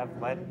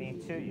have led me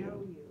to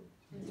you,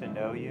 to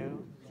know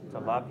you, to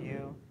love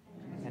you,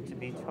 and to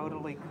be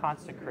totally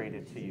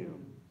consecrated to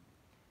you.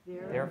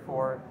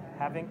 Therefore,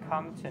 having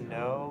come to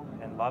know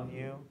and love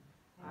you,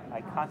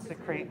 I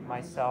consecrate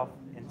myself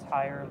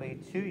entirely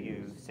to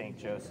you, St.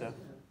 Joseph.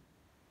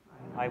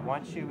 I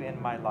want you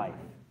in my life.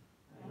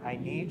 I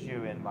need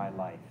you in my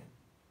life.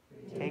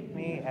 Take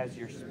me as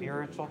your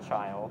spiritual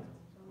child,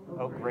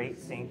 O great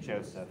St.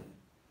 Joseph.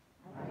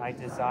 I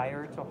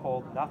desire to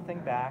hold nothing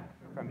back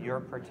from your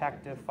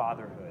protective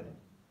fatherhood.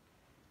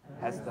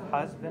 As the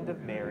husband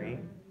of Mary,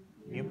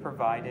 you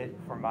provided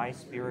for my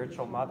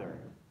spiritual mother.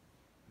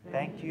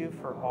 Thank you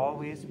for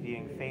always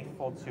being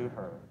faithful to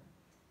her.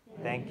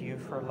 Thank you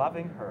for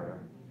loving her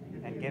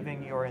and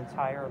giving your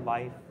entire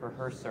life for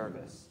her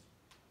service.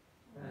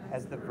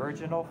 As the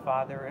virginal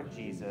father of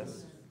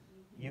Jesus,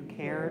 you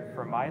cared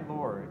for my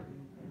Lord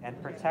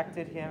and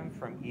protected him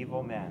from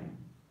evil men.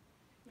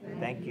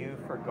 Thank you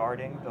for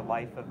guarding the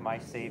life of my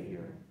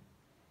Savior.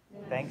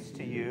 Thanks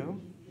to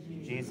you,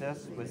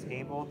 Jesus was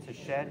able to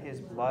shed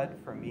his blood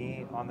for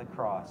me on the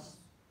cross.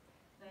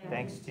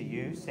 Thanks to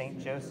you, Saint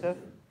Joseph,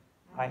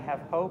 I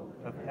have hope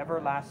of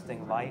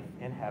everlasting life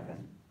in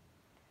heaven.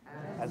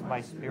 As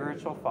my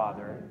spiritual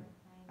father,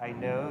 I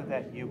know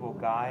that you will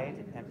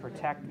guide and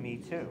protect me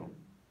too.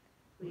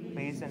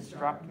 Please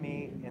instruct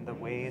me in the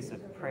ways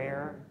of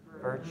prayer,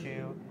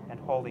 virtue, and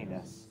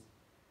holiness.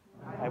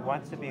 I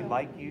want to be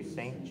like you,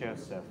 Saint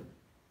Joseph.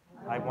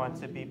 I want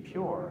to be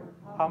pure,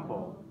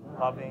 humble,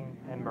 loving,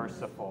 and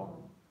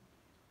merciful.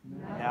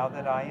 Now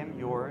that I am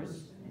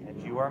yours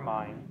and you are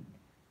mine,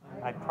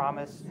 I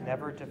promise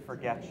never to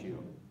forget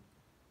you.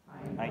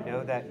 I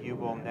know that you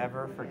will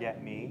never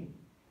forget me,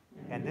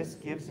 and this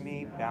gives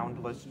me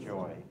boundless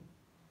joy.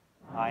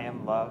 I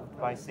am loved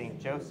by Saint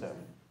Joseph.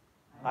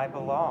 I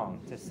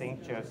belong to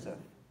Saint Joseph.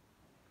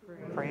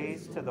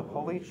 Praise to the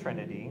Holy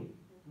Trinity,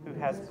 who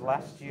has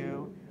blessed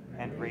you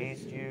and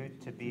raised you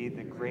to be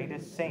the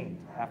greatest saint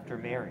after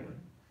Mary.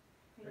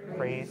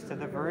 Praise to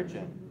the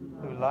Virgin,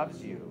 who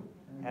loves you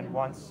and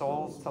wants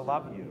souls to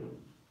love you.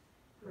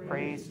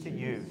 Praise to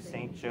you,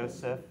 Saint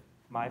Joseph,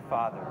 my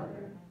Father,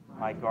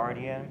 my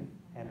guardian,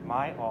 and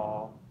my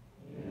all.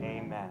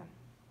 Amen.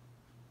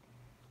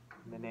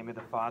 In the name of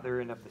the Father,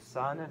 and of the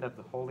Son, and of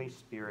the Holy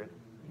Spirit.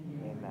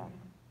 Amen.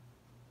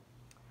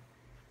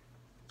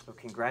 So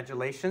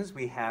congratulations,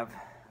 we have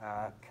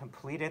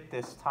completed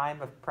this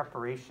time of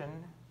preparation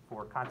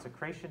for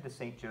consecration to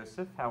St.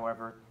 Joseph.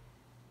 However,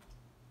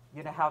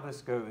 you know how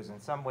this goes. In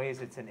some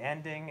ways it's an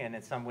ending, and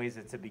in some ways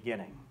it's a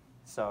beginning.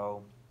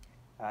 So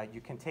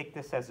you can take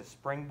this as a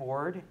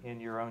springboard in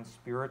your own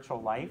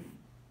spiritual life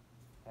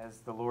as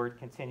the Lord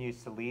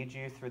continues to lead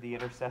you through the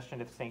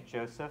intercession of St.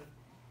 Joseph.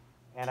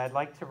 And I'd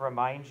like to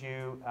remind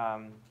you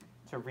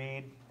to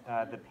read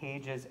the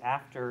pages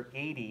after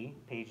 80,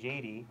 page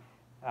 80,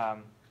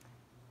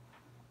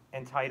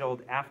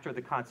 entitled After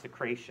the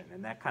Consecration.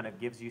 And that kind of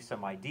gives you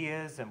some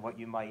ideas and what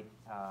you might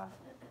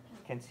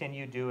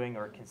continue doing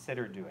or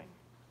consider doing.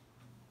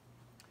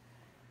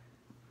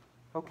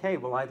 Okay,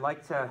 well, I'd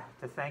like to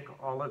thank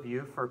all of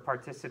you for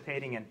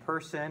participating in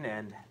person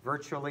and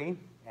virtually.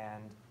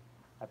 And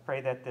I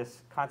pray that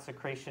this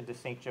consecration to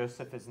St.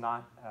 Joseph is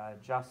not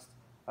just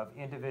of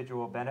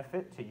individual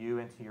benefit to you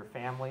and to your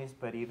families,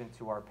 but even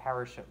to our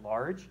parish at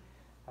large,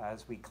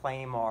 as we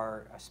claim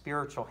our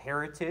spiritual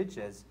heritage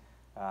as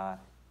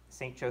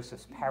St.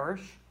 Joseph's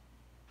Parish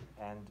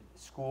and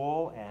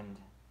school and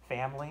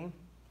family.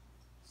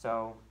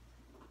 So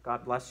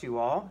God bless you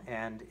all.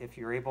 And if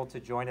you're able to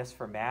join us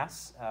for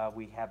Mass,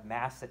 we have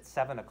Mass at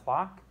 7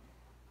 o'clock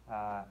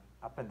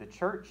up in the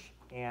church.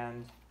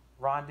 And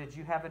Ron, did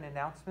you have an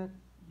announcement?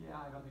 Yeah,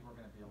 I don't think we're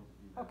going to be able to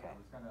do that. Okay.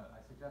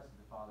 I suggested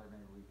to Father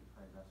maybe we could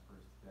pray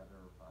Vespers together,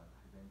 but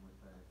I think with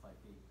it's like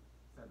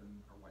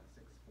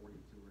 6:42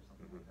 or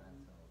something like that.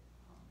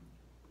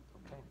 So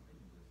Okay.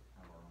 we can just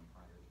have our own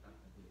private. I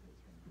think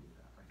it's going to do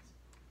that, right?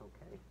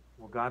 Okay.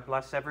 Well, God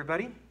bless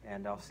everybody,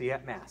 and I'll see you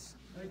at Mass.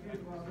 Thank you,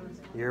 Father.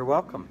 You're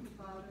welcome.